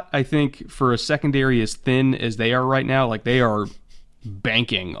 Flott, I think, for a secondary as thin as they are right now, like they are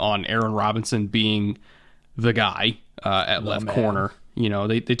banking on Aaron Robinson being the guy at left corner.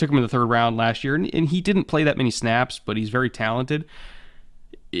 They took him in the 3rd round last year, and he didn't play that many snaps, but he's very talented.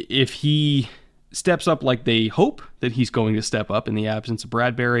 If he steps up like they hope that he's going to step up in the absence of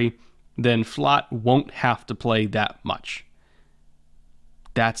Bradbury, then Flott won't have to play that much.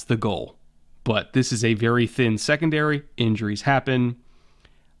 That's the goal. But this is a very thin secondary. Injuries happen.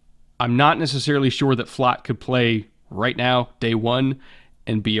 I'm not necessarily sure that Flott could play right now, day one,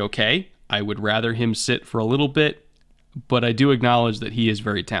 and be okay. I would rather him sit for a little bit, but I do acknowledge that he is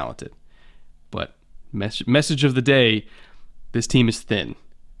very talented. But message of the day, this team is thin.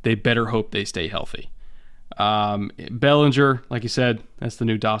 They better hope they stay healthy. Bellinger, like you said, that's the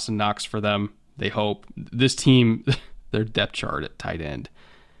new Dawson Knox for them. They hope. This team, their depth chart at tight end,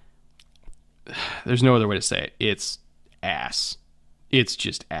 there's no other way to say it. It's ass. It's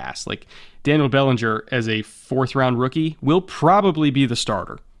just ass. Like, Daniel Bellinger, as a 4th round rookie, will probably be the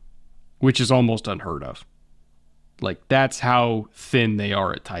starter, which is almost unheard of. Like, that's how thin they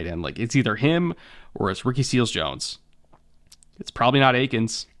are at tight end. Like, it's either him or it's Ricky Seals-Jones. It's probably not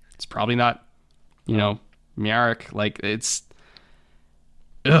Akins. It's probably not, Myarick. Like, it's...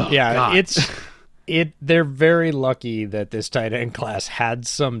 Ugh, yeah, God. They're very lucky that this tight end class had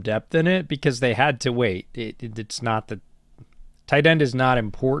some depth in it, because they had to wait. It's not that tight end is not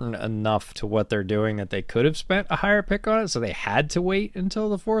important enough to what they're doing that they could have spent a higher pick on it, so they had to wait until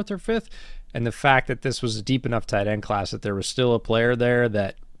the 4th or 5th. And the fact that this was a deep enough tight end class that there was still a player there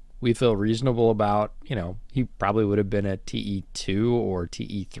that we feel reasonable about, he probably would have been a TE2 or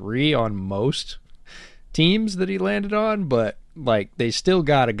TE3 on most teams that he landed on, but like, they still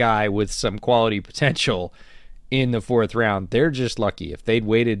got a guy with some quality potential in the 4th round. They're just lucky. If they'd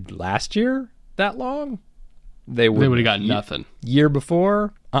waited last year that long, they would have got nothing. Year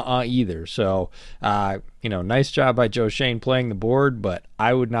before, either. So, nice job by Joe Schoen playing the board, but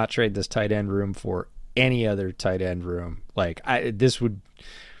I would not trade this tight end room for any other tight end room. Like, I'd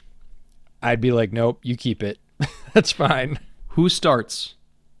be like, nope, you keep it. That's fine. Who starts?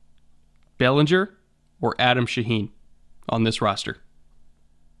 Bellinger or Adam Shaheen on this roster?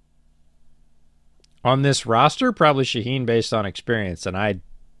 On this roster, probably Shaheen based on experience, and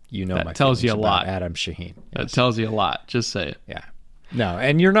that my tells you a lot. Adam Shaheen. Yes. That tells you a lot. Just say it. Yeah. No,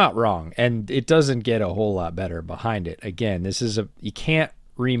 and you're not wrong, and it doesn't get a whole lot better behind it. Again, you can't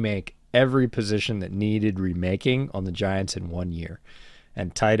remake every position that needed remaking on the Giants in 1 year,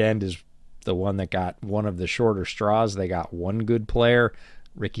 and tight end is the one that got one of the shorter straws. They got one good player.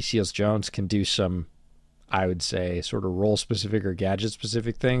 Ricky Seals-Jones can do some, I would say, sort of role-specific or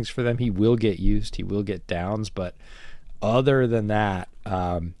gadget-specific things for them. He will get used. He will get downs. But other than that,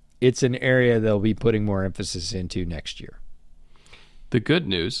 it's an area they'll be putting more emphasis into next year. The good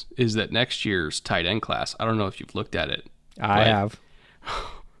news is that next year's tight end class, I don't know if you've looked at it. I have.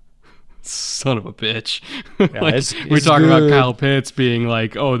 Son of a bitch. Yeah, like, we're talking about Kyle Pitts being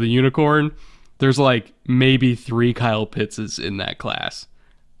like, oh, the unicorn. There's like maybe 3 Kyle Pittses in that class.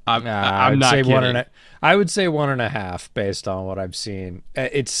 I'm not kidding. I would say 1.5 based on what I've seen.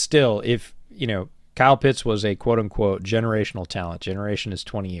 It's still, if Kyle Pitts was a quote-unquote generational talent. Generation is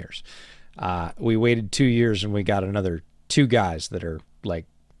 20 years. We waited 2 years and we got another two guys that are like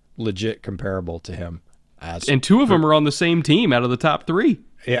legit comparable to him. And two of them are on the same team out of the top three.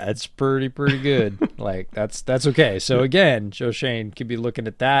 Yeah, it's pretty good. Like that's okay. So again, Joe Schoen could be looking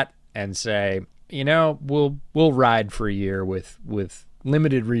at that and say, we'll ride for a year with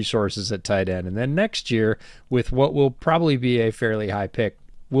limited resources at tight end, and then next year with what will probably be a fairly high pick,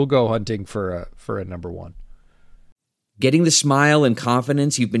 we'll go hunting for a number one. Getting the smile and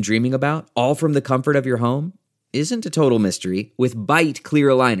confidence you've been dreaming about, all from the comfort of your home, isn't a total mystery with Byte clear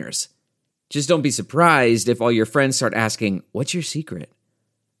aligners. Just don't be surprised if all your friends start asking, "What's your secret?"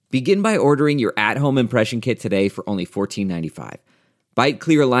 Begin by ordering your at-home impression kit today for only $14.95. Byte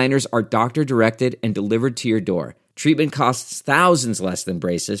clear aligners are doctor-directed and delivered to your door. Treatment costs thousands less than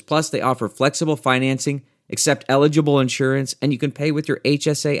braces, plus they offer flexible financing, accept eligible insurance, and you can pay with your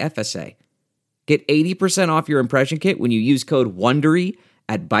HSA FSA. Get 80% off your impression kit when you use code WONDERY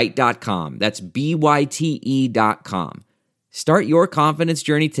at Byte.com. That's BYTE.com. Start your confidence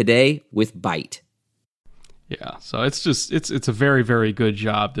journey today with Byte. Yeah, so it's a very, very good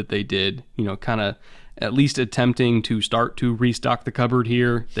job that they did, kind of at least attempting to start to restock the cupboard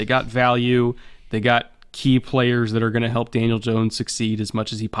here. They got value. They got key players that are going to help Daniel Jones succeed as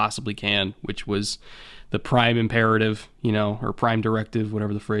much as he possibly can, which was the prime imperative, or prime directive,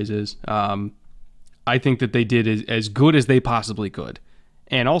 whatever the phrase is. I think that they did as good as they possibly could.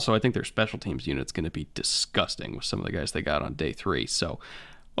 And also, I think their special teams unit's going to be disgusting with some of the guys they got on day 3. So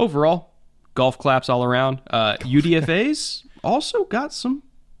overall, golf claps all around. UDFA's also got some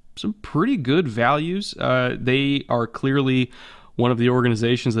pretty good values. They are clearly one of the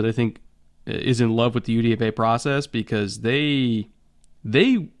organizations that I think is in love with the UDFA process, because they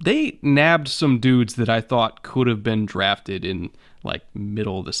nabbed some dudes that I thought could have been drafted in like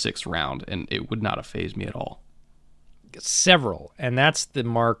middle of the 6th round, and it would not have fazed me at all. Several, and that's the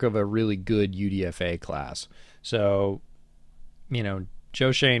mark of a really good UDFA class. So,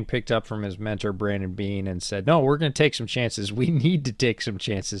 Joe Schoen picked up from his mentor, Brandon Beane, and said, no, we're going to take some chances. We need to take some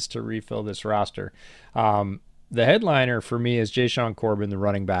chances to refill this roster. The headliner for me is Jashaun Corbin, the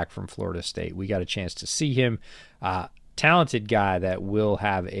running back from Florida State. We got a chance to see him. Talented guy that will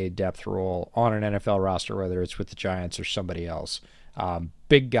have a depth role on an NFL roster, whether it's with the Giants or somebody else.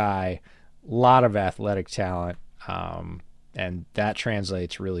 Big guy, lot of athletic talent, and that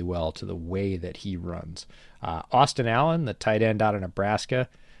translates really well to the way that he runs. Austin Allen, the tight end out of Nebraska,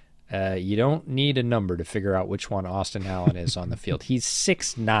 you don't need a number to figure out which one Austin Allen is on the field. He's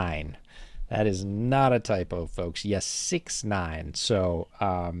 6'9". That is not a typo, folks. Yes, 6'9". So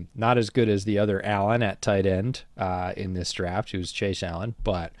not as good as the other Allen at tight end in this draft, who's Chase Allen.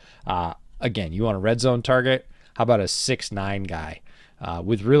 But again, you want a red zone target? How about a 6'9" guy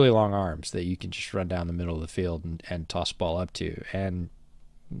with really long arms that you can just run down the middle of the field and toss the ball up to? And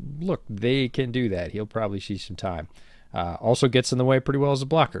look, they can do that. He'll probably see some time. Also gets in the way pretty well as a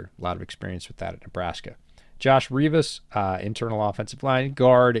blocker. A lot of experience with that at Nebraska. Josh Rivas, internal offensive line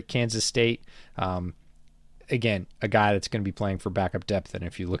guard at Kansas State. Again, a guy that's going to be playing for backup depth. And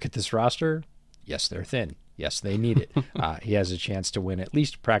if you look at this roster, yes, they're thin. Yes, they need it. He has a chance to win at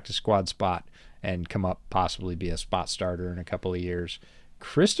least a practice squad spot and come up, possibly be a spot starter in a couple of years.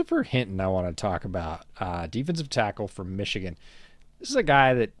 Christopher Hinton, I want to talk about. Defensive tackle from Michigan. This is a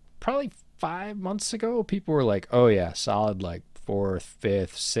guy that probably 5 months ago, people were like, oh yeah, solid like 4th,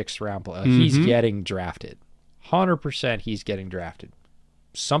 5th, 6th round play. He's getting drafted. 100% he's getting drafted.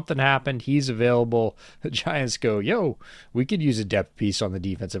 Something happened. He's available. The Giants go, yo, we could use a depth piece on the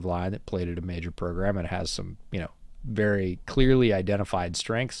defensive line that played at a major program and has some, very clearly identified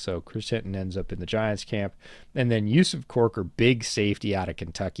strengths. So Chris Hinton ends up in the Giants camp. And then Yusuf Corker, big safety out of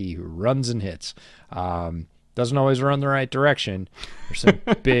Kentucky who runs and hits. Doesn't always run the right direction. There's some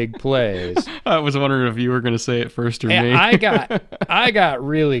big plays. I was wondering if you were going to say it first or me. I got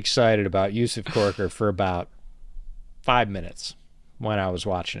really excited about Yusuf Corker for about 5 minutes when I was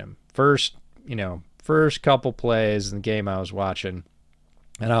watching him. First couple plays in the game I was watching,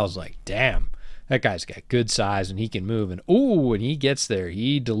 and I was like, damn, that guy's got good size and he can move. And when he gets there,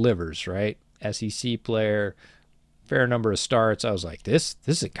 he delivers, right? SEC player, fair number of starts. I was like, this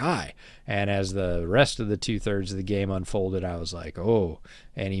is a guy. And as the rest of the 2/3 of the game unfolded, I was like,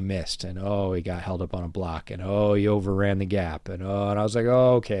 and he missed, and he got held up on a block, and he overran the gap, and I was like,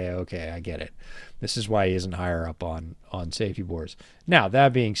 okay, I get it. This is why he isn't higher up on safety boards. Now,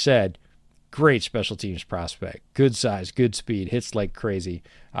 that being said, great special teams prospect, good size, good speed, hits like crazy.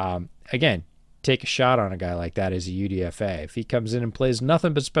 Again, take a shot on a guy like that as a UDFA. If he comes in and plays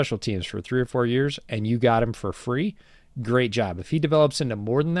nothing but special teams for 3 or 4 years and you got him for free, great job. If he develops into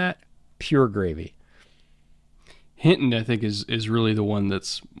more than that, pure gravy. Hinton, I think, is really the one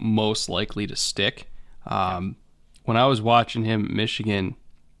that's most likely to stick. when I was watching him at Michigan,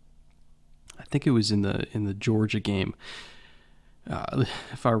 I think it was in the Georgia game.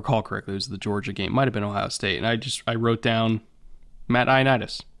 If I recall correctly, it was the Georgia game. Might have been Ohio State. And I wrote down Matt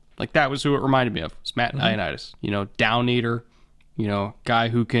Ioannidis. Like, that was who it reminded me of. It's Matt Ioannidis. Down eater, guy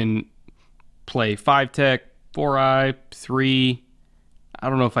who can play 5-tech, 4-eye, 3. I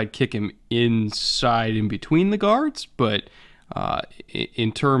don't know if I'd kick him inside in between the guards, but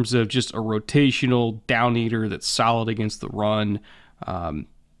in terms of just a rotational down eater that's solid against the run,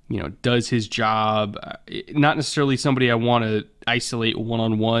 does his job. Not necessarily somebody I want to isolate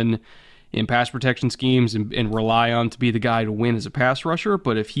one-on-one in pass protection schemes and rely on to be the guy to win as a pass rusher,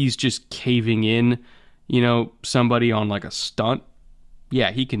 but if he's just caving in, somebody on like a stunt,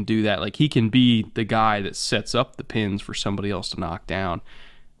 yeah, he can do that. Like, he can be the guy that sets up the pins for somebody else to knock down.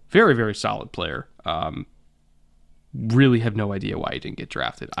 Very, very solid player. Really have no idea why he didn't get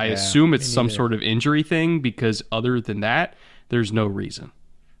drafted. I assume it's some sort of injury thing, because other than that, there's no reason.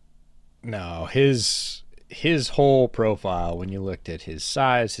 No, his whole profile, when you looked at his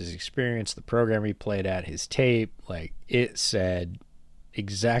size, his experience, the program he played at, his tape, like, it said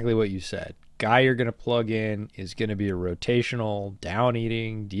exactly what you said. Guy you're going to plug in is going to be a rotational,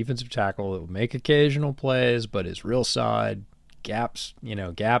 down-eating defensive tackle that will make occasional plays, but is real solid, gap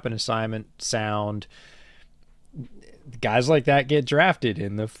and assignment sound. Guys like that get drafted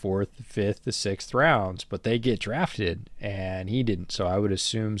in the 4th, 5th, the 6th rounds, but they get drafted, and he didn't. So I would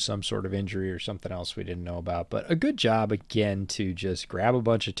assume some sort of injury or something else we didn't know about. But a good job, again, to just grab a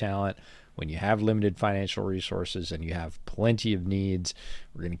bunch of talent when you have limited financial resources and you have plenty of needs.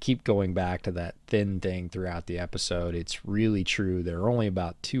 We're going to keep going back to that thin thing throughout the episode. It's really true. There are only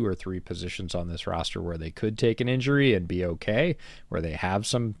about 2 or 3 positions on this roster where they could take an injury and be okay, where they have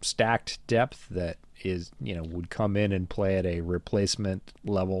some stacked depth that is, would come in and play at a replacement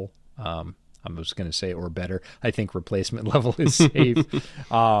level. I was going to say, or better. I think replacement level is safe.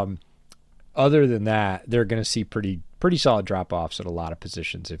 Other than that, they're going to see pretty solid drop-offs at a lot of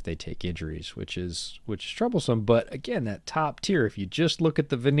positions if they take injuries, which is troublesome. But again, that top tier, if you just look at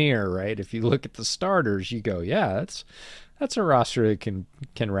the veneer, right? If you look at the starters, you go, yeah, that's a roster that can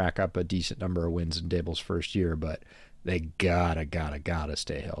rack up a decent number of wins in Daboll's first year, but they gotta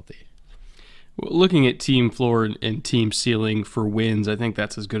stay healthy. Well, looking at team floor and team ceiling for wins, I think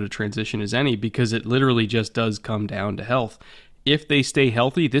that's as good a transition as any, because it literally just does come down to health. If they stay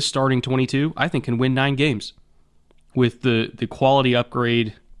healthy, this starting 22, I think, can win 9 games. With the quality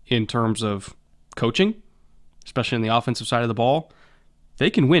upgrade in terms of coaching, especially on the offensive side of the ball, they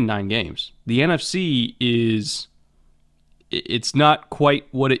can win 9 games. The NFC it's not quite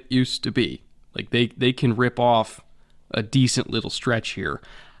what it used to be. Like, they can rip off a decent little stretch here.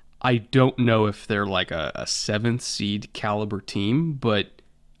 I don't know if they're like a 7th seed caliber team, but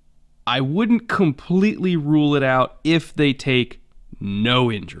I wouldn't completely rule it out if they take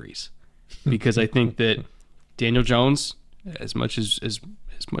no injuries, because I think that Daniel Jones, as much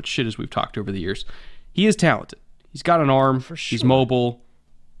shit as we've talked over the years, he is talented. He's got an arm. For sure. He's mobile.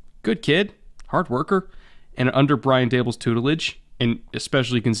 Good kid. Hard worker. And under Brian Daboll's tutelage, and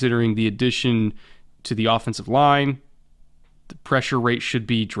especially considering the addition to the offensive line, the pressure rate should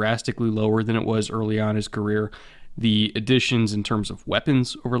be drastically lower than it was early on in his career. The additions in terms of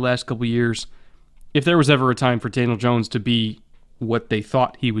weapons over the last couple of years, if there was ever a time for Daniel Jones to be what they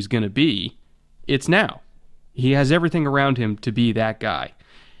thought he was going to be, it's now. He has everything around him to be that guy.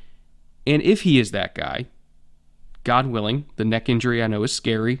 And if he is that guy, God willing, the neck injury I know is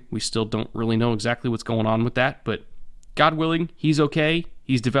scary. We still don't really know exactly what's going on with that, but God willing, he's okay.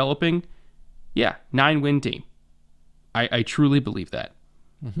 He's developing. Yeah, 9-win team. I truly believe that.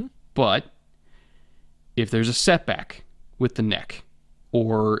 Mm-hmm. But if there's a setback with the neck,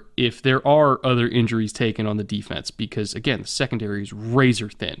 or if there are other injuries taken on the defense, because, again, the secondary is razor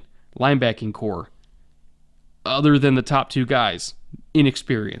thin, linebacking core, other than the top 2 guys,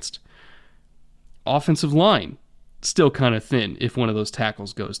 inexperienced. Offensive line, still kind of thin if one of those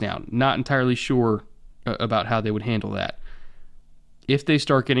tackles goes down. Not entirely sure about how they would handle that. If they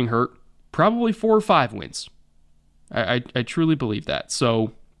start getting hurt, probably 4 or 5 wins. I truly believe that.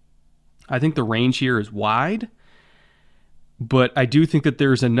 So I think the range here is wide, but I do think that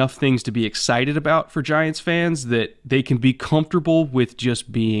there's enough things to be excited about for Giants fans that they can be comfortable with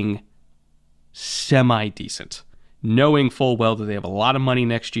just being semi-decent, knowing full well that they have a lot of money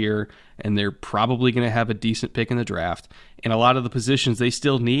next year and they're probably going to have a decent pick in the draft. And a lot of the positions they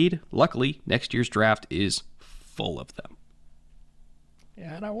still need, luckily, next year's draft is full of them.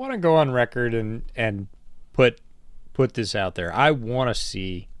 Yeah, and I want to go on record and put this out there. I want to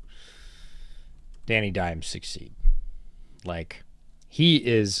see Danny Dimes succeed. Like, he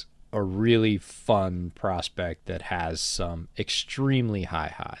is a really fun prospect that has some extremely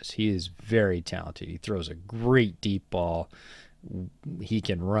high highs. He is very talented. He throws a great deep ball. He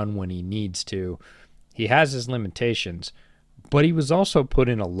can run when he needs to. He has his limitations, but he was also put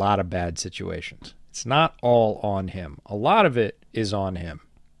in a lot of bad situations. It's not all on him. A lot of it is on him,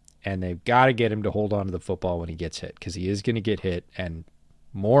 and they've got to get him to hold on to the football when he gets hit, because he is going to get hit, and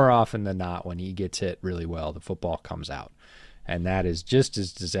more often than not, when he gets hit really well, the football comes out. And that is just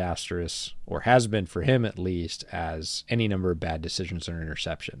as disastrous, or has been for him at least, as any number of bad decisions or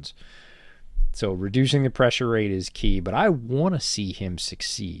interceptions. So reducing the pressure rate is key, but I want to see him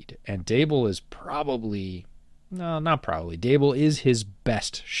succeed. And Dable is Dable is his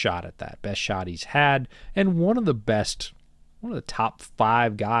best shot at that. Best shot he's had, and one of the top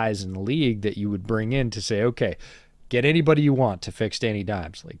 5 guys in the league that you would bring in to say, okay, get anybody you want to fix Danny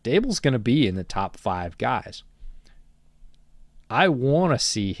Dimes. Like, Dable's going to be in the top 5 guys. I want to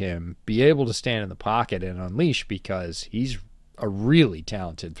see him be able to stand in the pocket and unleash, because he's a really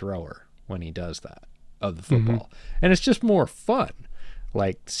talented thrower when he does that, of the football. And it's just more fun.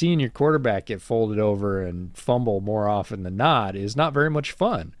 Like, seeing your quarterback get folded over and fumble more often than not is not very much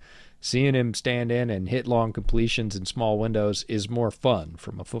fun. Seeing him stand in and hit long completions in small windows is more fun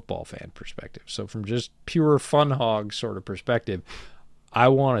from a football fan perspective. So from just pure fun hog sort of perspective, I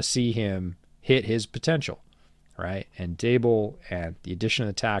want to see him hit his potential. Right? And Dable, and the addition of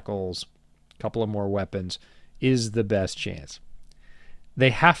the tackles, a couple of more weapons, is the best chance.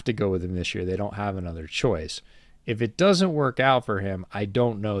 They have to go with him this year. They don't have another choice. If it doesn't work out for him, I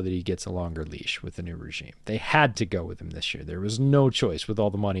don't know that he gets a longer leash with the new regime. They had to go with him this year. There was no choice with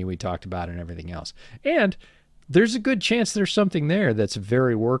all the money we talked about and everything else. And there's a good chance there's something there that's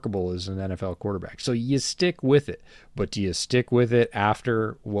very workable as an NFL quarterback. So you stick with it. But do you stick with it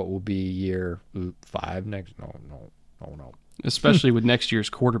after what will be year 5 next? No. Especially with next year's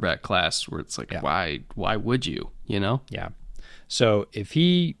quarterback class, where it's like, why would you, you know? Yeah. So if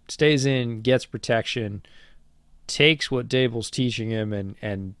he stays in, gets protection, takes what Dable's teaching him,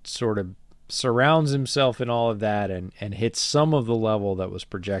 and sort of surrounds himself in all of that, and hits some of the level that was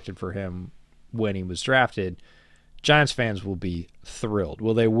projected for him when he was drafted, Giants fans will be thrilled.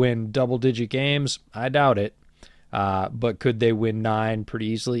 Will they win double-digit games? I doubt it. But could they win 9 pretty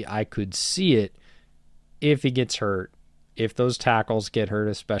easily? I could see it if he gets hurt, if those tackles get hurt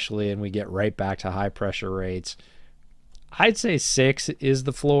especially, and we get right back to high pressure rates. I'd say 6 is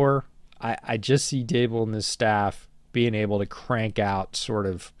the floor. I just see Dable and this staff being able to crank out, sort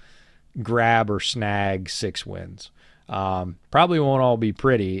of grab or snag 6 wins. Probably won't all be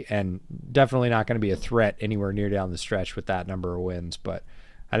pretty, and definitely not going to be a threat anywhere near down the stretch with that number of wins. But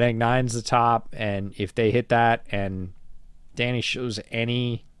I think 9's the top, and if they hit that and Danny shows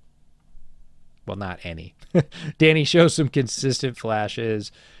Danny shows some consistent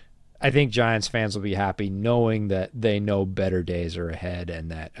flashes, I think Giants fans will be happy knowing that they know better days are ahead,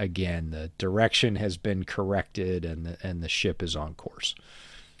 and that, again, the direction has been corrected and the ship is on course.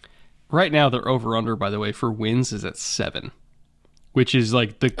 Right now, their over-under, by the way, for wins is at 7, which is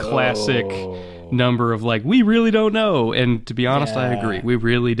like the classic number of like, we really don't know. And to be honest, I agree. We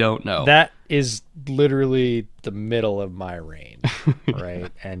really don't know. That is literally the middle of my range, right?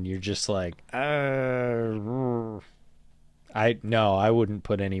 And you're just like, I wouldn't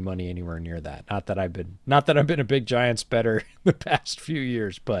put any money anywhere near that. Not that I've been a big Giants bettor the past few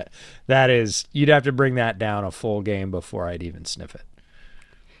years, but that is, you'd have to bring that down a full game before I'd even sniff it.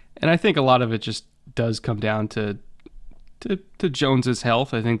 And I think a lot of it just does come down to Jones's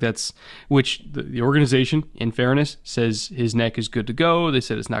health. I think that's, which the organization, in fairness, says his neck is good to go. They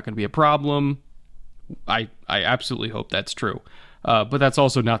said it's not going to be a problem. I absolutely hope that's true. But that's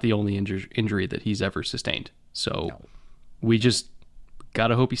also not the only injury that he's ever sustained. So we just got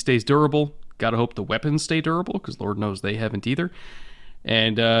to hope he stays durable. Got to hope the weapons stay durable, because Lord knows they haven't either.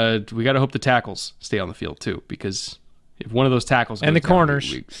 And we got to hope the tackles stay on the field too, because if one of those tackles and goes the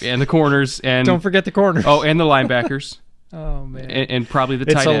corners down, and the corners, and don't forget the corners. Oh, and the linebackers. Oh man, and probably the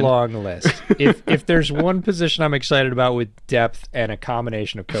tight end. It's a long list. If there's one position I'm excited about with depth and a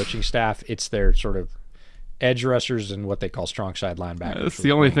combination of coaching staff, it's their sort of edge rushers and what they call strong side linebackers. That's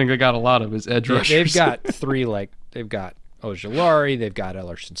the only thing I got a lot of is edge rushers. They've got 3, they've got Ojulari, they've got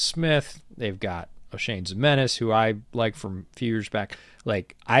Ellerson Smith, they've got O'Shane Zimenez, who I like from a few years back.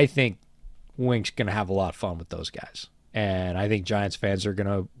 Like, I think Wink's going to have a lot of fun with those guys. And I think Giants fans are going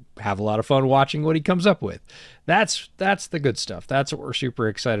to have a lot of fun watching what he comes up with. That's the good stuff. That's what we're super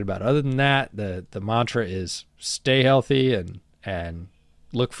excited about. Other than that, the mantra is stay healthy and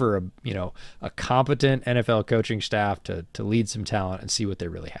look for a competent NFL coaching staff to lead some talent and see what they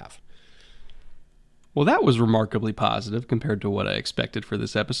really have. Well, that was remarkably positive compared to what I expected for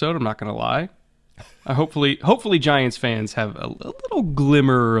this episode. I'm not going to lie. Hopefully Giants fans have a little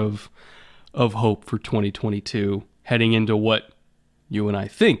glimmer of hope for 2022 heading into what you and I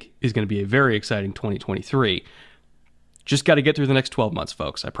think is going to be a very exciting 2023. Just got to get through the next 12 months,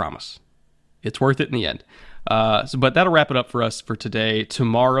 folks. I promise. It's worth it in the end. But that'll wrap it up for us for today.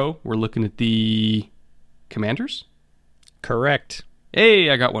 Tomorrow, we're looking at the Commanders? Correct. Hey,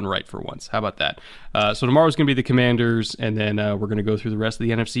 I got one right for once. How about that? So tomorrow's going to be the Commanders, and then we're going to go through the rest of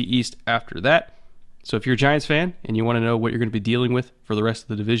the NFC East after that. So if you're a Giants fan and you want to know what you're going to be dealing with for the rest of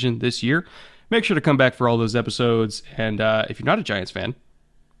the division this year, make sure to come back for all those episodes. And if you're not a Giants fan,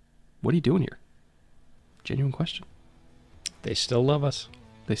 what are you doing here? Genuine question. They still love us.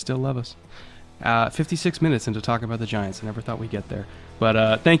 They still love us. 56 minutes into talking about the Giants. I never thought we'd get there.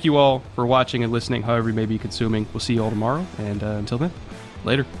 But thank you all for watching and listening, however you may be consuming. We'll see you all tomorrow. And until then,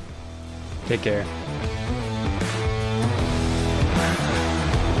 later. Take care.